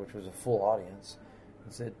crowd, which was a full audience,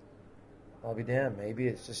 and said, I'll be damned, maybe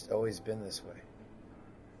it's just always been this way.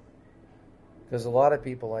 Because a lot of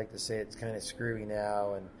people like to say it's kind of screwy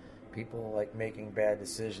now, and people like making bad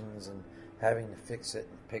decisions and having to fix it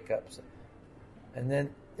and pick up. And then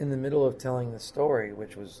in the middle of telling the story,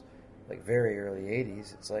 which was like very early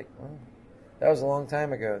 80s, it's like, well, that was a long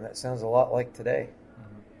time ago, and that sounds a lot like today.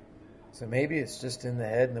 Mm-hmm. So maybe it's just in the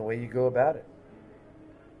head and the way you go about it.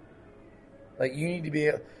 Like, you need to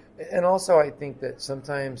be... And also, I think that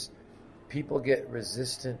sometimes people get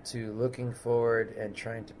resistant to looking forward and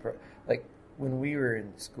trying to... Like, when we were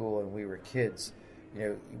in school and we were kids,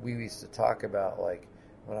 we used to talk about, like,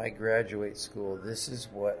 when I graduate school, this is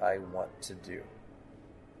what I want to do.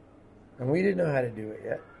 And we didn't know how to do it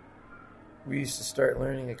yet. We used to start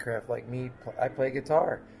learning a craft. Like me, I play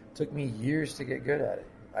guitar. It took me years to get good at it.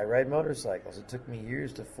 I ride motorcycles. It took me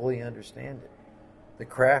years to fully understand it. The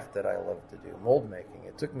craft that I love to do, mold making,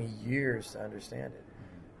 it took me years to understand it.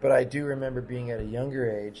 But I do remember being at a younger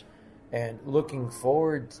age and looking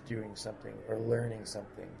forward to doing something or learning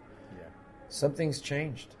something. Yeah. Something's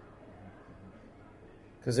changed.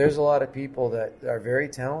 Because there's a lot of people that are very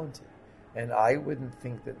talented, and I wouldn't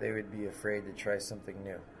think that they would be afraid to try something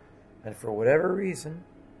new. And for whatever reason,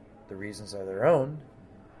 the reasons are their own,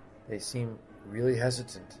 they seem really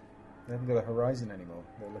hesitant. They haven't got a horizon anymore.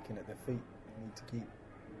 They're looking at their feet. They need to keep...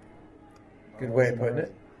 Good way of putting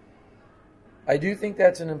it. I do think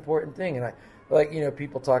that's an important thing. And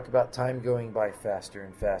people talk about time going by faster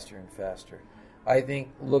and faster and faster. I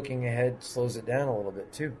think looking ahead slows it down a little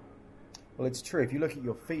bit too. Well, it's true. If you look at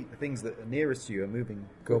your feet, the things that are nearest to you are moving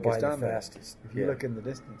Go by the down there. fastest. If you look in the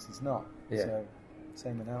distance, it's not. Yeah. So,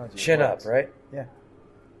 same analogy. Chin up, right? Yeah.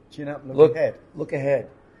 Chin up, look ahead. Look ahead.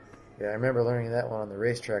 Yeah, I remember learning that one on the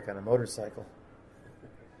racetrack on a motorcycle.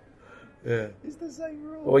 Yeah. It's the same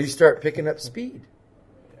rule. Well, you start picking up speed.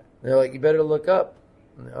 Yeah. They're like, you better look up.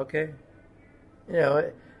 Okay.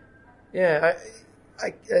 And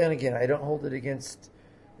again, I don't hold it against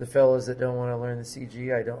the fellows that don't want to learn the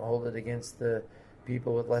CG. I don't hold it against the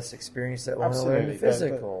people with less experience that want to learn the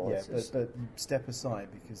physical. But step aside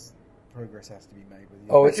because progress has to be made with you.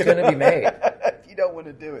 Oh, it's going to be made. If you don't want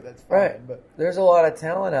to do it, that's fine. Right. But there's a lot of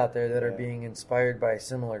talent out there that are being inspired by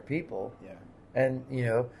similar people. Yeah. And,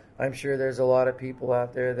 I'm sure there's a lot of people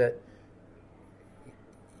out there that,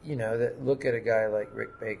 that look at a guy like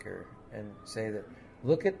Rick Baker and say that,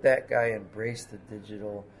 look at that guy embrace the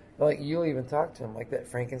digital. Like, you'll even talk to him, like that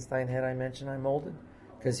Frankenstein head I mentioned I molded,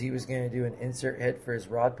 because he was going to do an insert head for his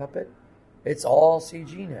rod puppet. It's all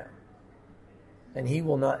CG now. And he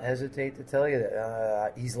will not hesitate to tell you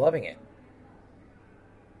that he's loving it.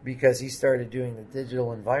 Because he started doing the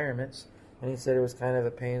digital environments, and he said it was kind of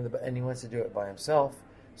a pain in the butt, and he wants to do it by himself.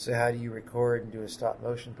 So how do you record and do a stop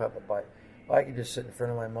motion puppet by? Well, I can just sit in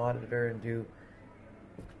front of my monitor and do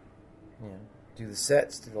the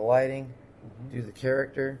sets, do the lighting, do the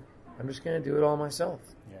character. I'm just going to do it all myself.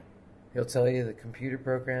 Yeah. He'll tell you the computer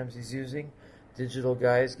programs he's using. Digital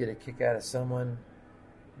guys get a kick out of someone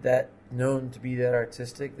that known to be that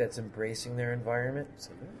artistic, that's embracing their environment.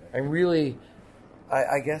 Absolutely.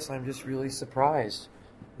 I guess I'm just really surprised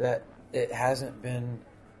that it hasn't been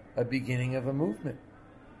a beginning of a movement.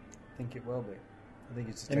 I think it will be. I think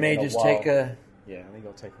it's it may just take a... Yeah, I think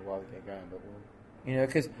it'll take a while to get going, but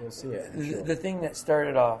because we'll see it. Sure. The thing that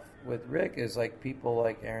started off with Rick is like people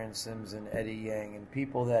like Aaron Sims and Eddie Yang and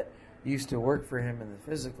people that used to work for him in the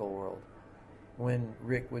physical world. When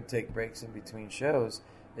Rick would take breaks in between shows,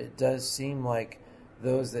 it does seem like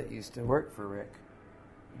those that used to work for Rick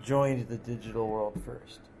joined the digital world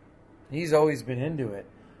first. He's always been into it,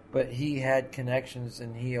 but he had connections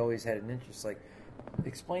and he always had an interest. Like,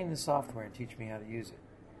 explain the software and teach me how to use it.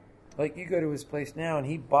 Like, you go to his place now and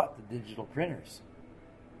he bought the digital printers.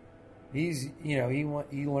 He's, he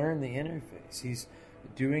learned the interface. He's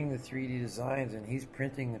doing the 3D designs and he's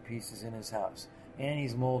printing the pieces in his house. And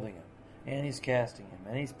he's molding them. And he's casting them.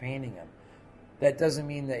 And he's painting them. That doesn't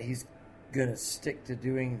mean that he's going to stick to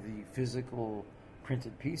doing the physical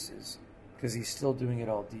printed pieces, because he's still doing it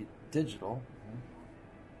all digital. Mm-hmm.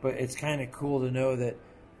 But it's kind of cool to know that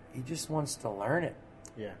he just wants to learn it.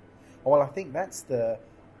 Yeah. Well, I think that's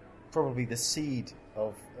probably the seed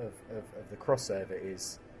of the crossover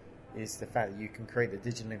is the fact that you can create the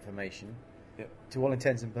digital information. Yep. To all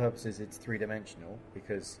intents and purposes, it's three-dimensional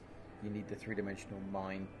because you need the three-dimensional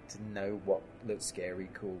mind to know what looks scary,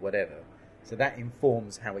 cool, whatever. So that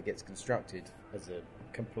informs how it gets constructed as a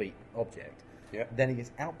complete object. Yep. Then it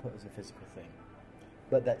gets output as a physical thing.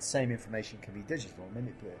 But that same information can be digital and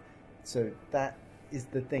manipulated. So that is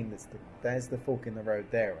the thing there's the fork in the road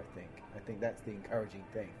there, I think. I think that's the encouraging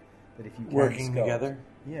thing. That if you can working together?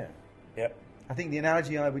 Yeah. Yep. I think the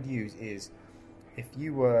analogy I would use is if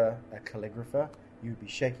you were a calligrapher, you would be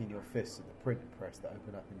shaking your fists at the printing press that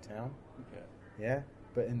opened up in town. Yeah?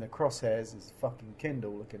 But in the crosshairs is fucking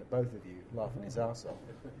Kindle looking at both of you, laughing his ass off.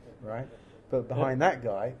 Right? But behind that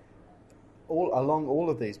guy, along all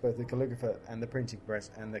of these, both the calligrapher and the printing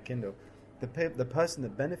press and the Kindle, the person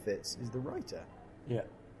that benefits is the writer. Yeah.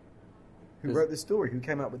 Who wrote the story, who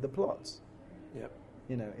came up with the plots. Yep.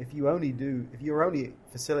 If you're only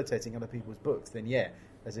facilitating other people's books, then yeah,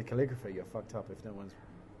 as a calligrapher, you're fucked up if no one's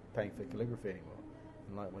paying for calligraphy anymore.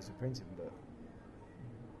 And likewise with printing, but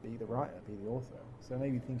be the writer, be the author. So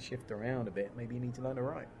maybe things shift around a bit. Maybe you need to learn to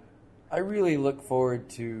write. I really look forward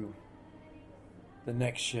to the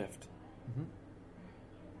next shift.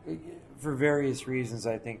 Mm-hmm. For various reasons,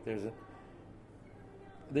 I think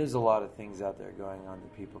there's a lot of things out there going on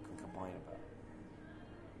that people can complain about.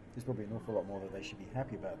 There's probably an awful lot more that they should be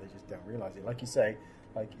happy about. They just don't realize it. Like you say,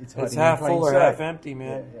 Like it's half full or sight. half empty,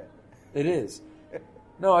 man. Yeah. It is.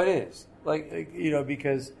 No, it is.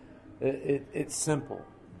 Because it's simple.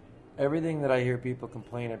 Everything that I hear people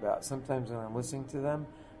complain about, sometimes when I'm listening to them,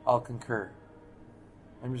 I'll concur.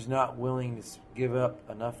 I'm just not willing to give up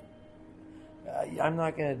enough. I'm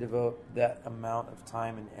not going to devote that amount of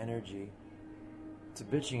time and energy to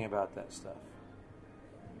bitching about that stuff.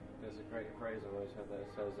 There's a great phrase I always have that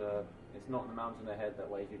says, it's not the mountain ahead that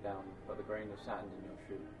weighs you down, but the grain of sand in your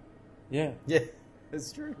shoe. Yeah. Yeah,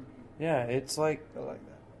 it's true. Yeah, it's like... I like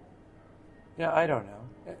that. Yeah, I don't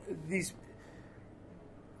know.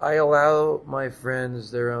 I allow my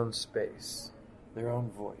friends their own space, their own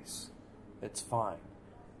voice. It's fine.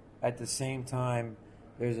 At the same time,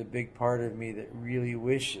 there's a big part of me that really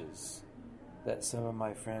wishes that some of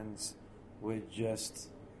my friends would just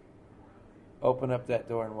open up that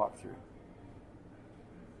door and walk through.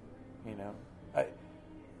 You know,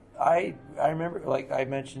 I remember, like I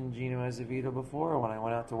mentioned Gino Azevedo before when I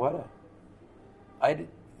went out to Weta.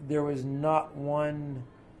 There was not one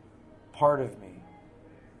part of me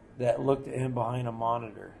that looked at him behind a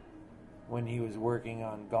monitor when he was working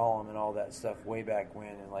on Gollum and all that stuff way back when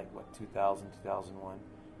in 2000, 2001.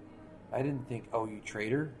 I didn't think, oh, you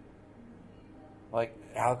traitor? Like,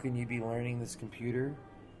 how can you be learning this computer?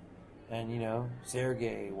 And,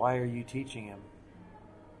 Sergey, why are you teaching him?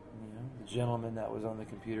 The gentleman that was on the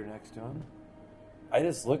computer next to him. I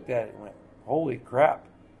just looked at it and went, holy crap.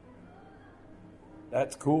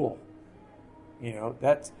 That's cool.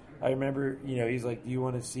 I remember, he's like, do you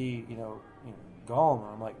want to see, Gollum?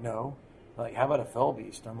 And I'm like, no. Like, how about a fell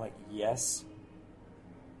beast? I'm like, yes.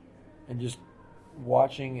 And just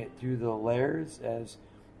watching it through the layers as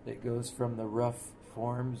it goes from the rough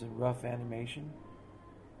forms and rough animation.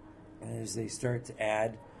 And as they start to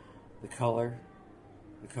add the color,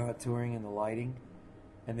 the contouring and the lighting.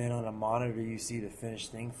 And then on a monitor you see the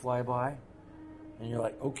finished thing fly by. And you're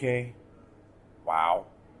like, okay, wow.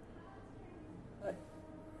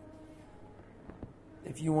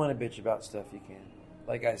 If you want to bitch about stuff, you can.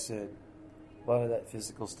 Like I said, a lot of that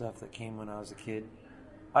physical stuff that came when I was a kid,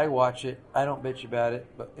 I watch it. I don't bitch about it,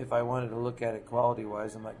 but if I wanted to look at it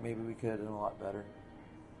quality-wise, I'm like, maybe we could have done a lot better.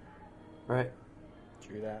 Right?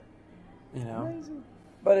 True that. Amazing.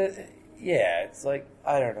 But it's like,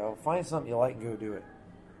 I don't know. Find something you like and go do it.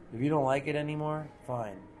 If you don't like it anymore,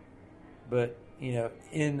 fine. But,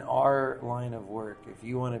 in our line of work, if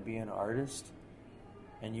you want to be an artist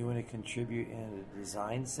and you want to contribute in a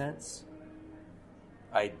design sense,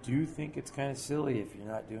 I do think it's kind of silly if you're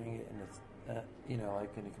not doing it in in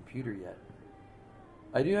a computer yet.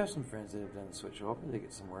 I do have some friends that have done the switch over. They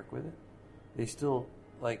get some work with it. They still,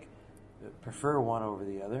 prefer one over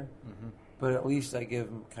the other. Mm-hmm. But at least I give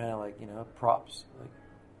them kind of props. Like,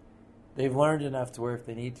 they've learned enough to where if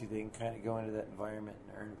they need to, they can kind of go into that environment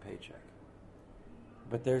and earn a paycheck.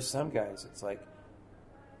 But there's some guys, it's like,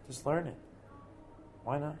 just learn it.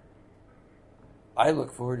 Why not? I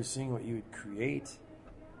look forward to seeing what you would create.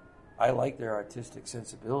 I like their artistic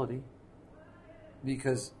sensibility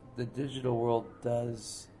because the digital world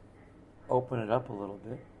does open it up a little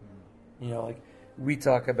bit. We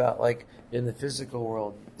talk about, in the physical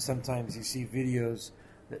world, sometimes you see videos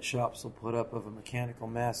that shops will put up of a mechanical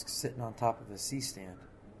mask sitting on top of a C-stand.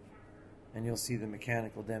 And you'll see the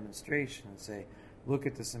mechanical demonstration and say, look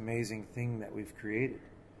at this amazing thing that we've created.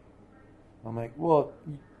 I'm like, well,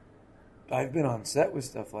 I've been on set with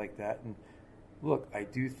stuff like that, and look, I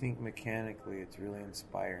do think mechanically it's really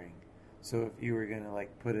inspiring. So if you were going to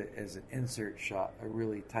put it as an insert shot, a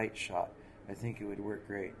really tight shot, I think it would work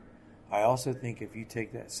great. I also think if you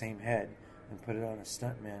take that same head and put it on a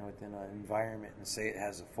stuntman within an environment and say it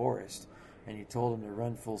has a forest, and you told him to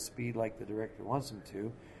run full speed like the director wants him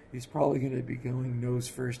to, he's probably going to be going nose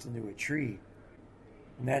first into a tree.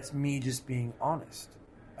 And that's me just being honest.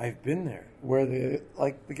 I've been there where the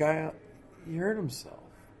guy, he hurt himself.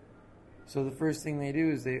 So the first thing they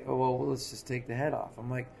do is let's just take the head off.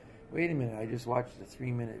 I'm like, wait a minute, I just watched a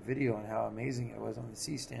 3-minute video on how amazing it was on the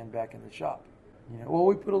C-stand back in the shop.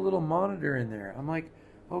 We put a little monitor in there. I'm like,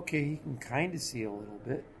 okay, he can kind of see a little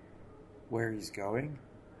bit where he's going.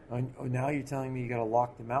 Now you're telling me you got to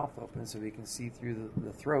lock the mouth open so he can see through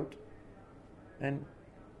the throat. And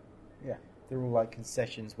yeah, they're all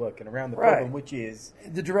concessions working around the right. problem, which is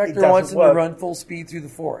the director wants him to run full speed through the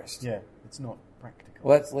forest. Yeah, it's not practical.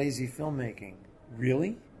 Well, that's lazy filmmaking.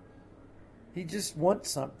 Really? He just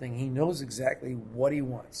wants something. He knows exactly what he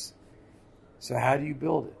wants. So how do you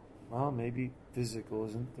build it? Well, maybe physical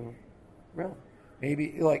isn't the realm.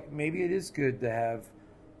 Maybe it is good to have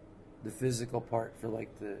the physical part for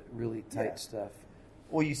the really tight stuff.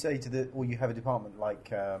 Or you say or you have a department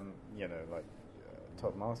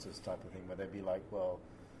Todd Masters type of thing, where they'd be like, well,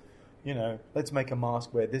 you know, let's make a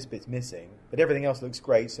mask where this bit's missing, but everything else looks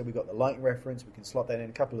great, so we've got the lighting reference, we can slot that in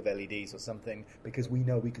a couple of LEDs or something, because we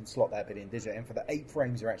know we can slot that bit in digital, and for the 8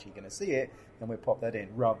 frames you're actually going to see it, then we'll pop that in,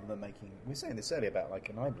 rather than making... We were saying this earlier about, like,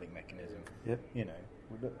 an enabling mechanism. Yep. You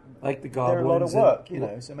know, like the goblins. they're a lot of work, you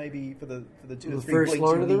know, so maybe for the 2 or 3 first blinks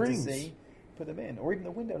Lord you of the need Rings. to see, put them in. Or even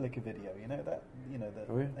the window licker video, you know, that, you know, the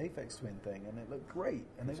Aphex Twin thing, and it looked great,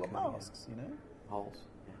 and they were masks, you know? Halls.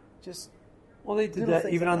 Yeah. Just... Well, they did that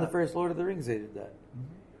even on the first Lord of the Rings. They did that.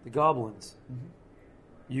 Mm-hmm. The goblins. Mm-hmm.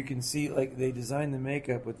 You can see, like, they designed the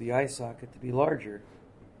makeup with the eye socket to be larger.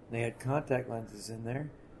 They had contact lenses in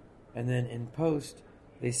there, and then in post,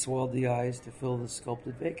 they swelled the eyes to fill the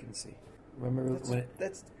sculpted vacancy. Remember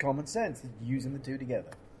that's common sense. Using the two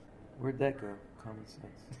together. Where'd that go? Common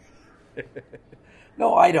sense.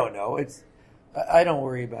 No, I don't know. I don't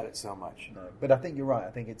worry about it so much. No, but I think you're right.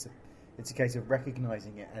 I think it's a case of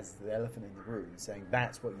recognizing it as the elephant in the room, saying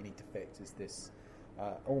that's what you need to fix. Is this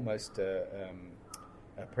almost a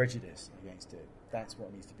prejudice against it? That's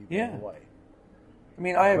what needs to be blown away. I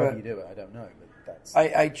mean, however you do it, I don't know, but that's.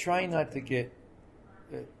 I try not to get.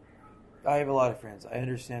 I have a lot of friends. I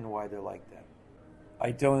understand why they're like that.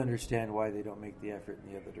 I don't understand why they don't make the effort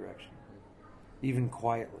in the other direction, even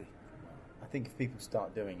quietly. I think if people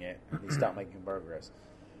start doing it, and they start making progress,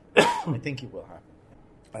 I think it will happen.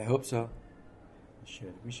 I hope so.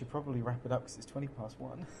 We should probably wrap it up because it's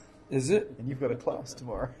 1:20. Is it? And you've got a class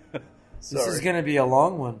tomorrow. This is going to be a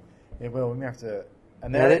long one. It will. We have to.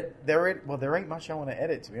 And edit? There ain't much I want to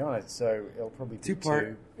edit, to be honest. So it'll probably be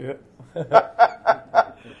 2-part. Yeah.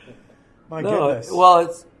 My goodness. Well,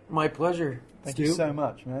 it's my pleasure. Thank you so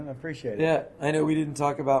much, man. I appreciate it. Yeah, I know we didn't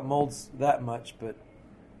talk about molds that much, but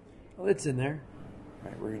it's in there. All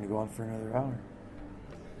right, we're going to go on for another hour.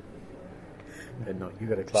 No, you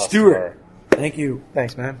got a class Stuart, tomorrow. Thank you.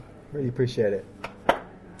 Thanks, man. Really appreciate it.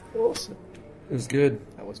 Awesome. It was good.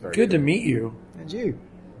 That was very good to meet you. And you.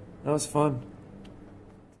 That was fun.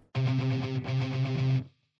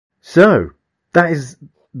 So, that is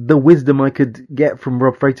the wisdom I could get from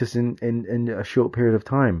Rob Freitas in a short period of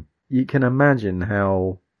time. You can imagine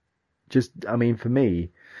how, for me,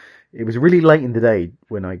 it was really late in the day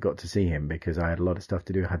when I got to see him because I had a lot of stuff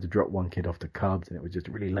to do. I had to drop one kid off to Cubs and it was just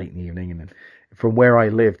really late in the evening. And then from where I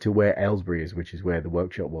live to where Aylesbury is, which is where the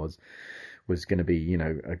workshop was going to be,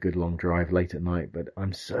 a good long drive late at night. But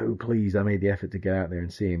I'm so pleased I made the effort to get out there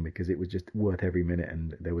and see him because it was just worth every minute.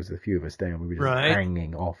 And there was a few of us there and we were just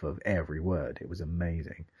hanging off of every word. It was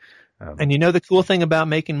amazing. And the cool thing about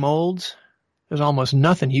making molds, there's almost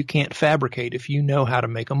nothing you can't fabricate if you know how to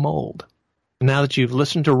make a mold. Now that you've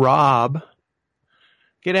listened to Rob,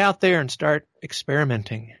 get out there and start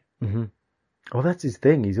experimenting. Mm-hmm. Well, that's his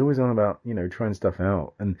thing. He's always on about, trying stuff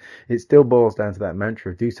out. And it still boils down to that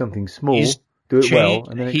mantra of do something small, do it well,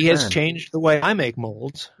 and then he has changed the way I make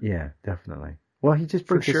molds. Yeah, definitely. Well, he just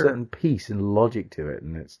brings a certain peace and logic to it.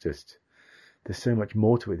 And it's just, there's so much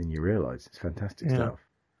more to it than you realize. It's fantastic stuff.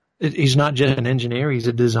 He's not just an engineer. He's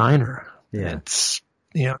a designer. Yeah.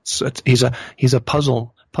 He's a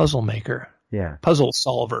puzzle maker. Yeah. Puzzle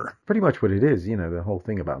solver. Pretty much what it is. The whole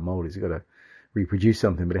thing about mold is you've got to reproduce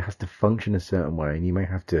something, but it has to function a certain way, and you may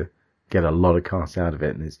have to get a lot of cast out of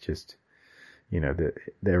it, and it's just,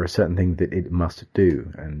 there are certain things that it must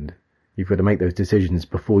do, and you've got to make those decisions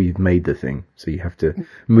before you've made the thing, so you have to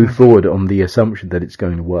move forward on the assumption that it's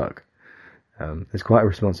going to work. It's quite a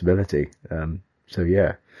responsibility.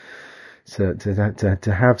 So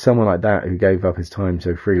to have someone like that who gave up his time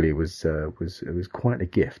so freely was quite a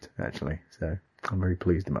gift, actually. So I'm very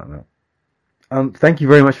pleased about that. Thank you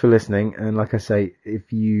very much for listening. And like I say,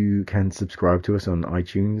 if you can subscribe to us on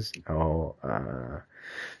iTunes or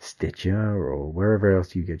Stitcher or wherever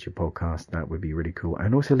else you get your podcast, that would be really cool.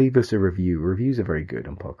 And also leave us a review. Reviews are very good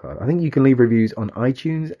on podcasts. I think you can leave reviews on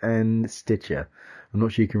iTunes and Stitcher. I'm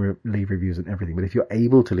not sure you can leave reviews on everything, but if you're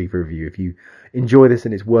able to leave a review, if you enjoy this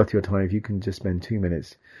and it's worth your time, if you can just spend 2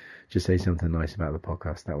 minutes, just say something nice about the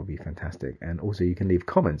podcast, that would be fantastic. And also you can leave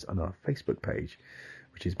comments on our Facebook page,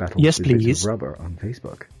 which is Battle Yes, with Bits please. of Rubber on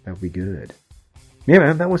Facebook. That would be good. Yeah,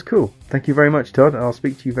 man, that was cool. Thank you very much, Todd. I'll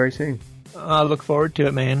speak to you very soon. I look forward to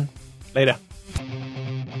it, man. Later.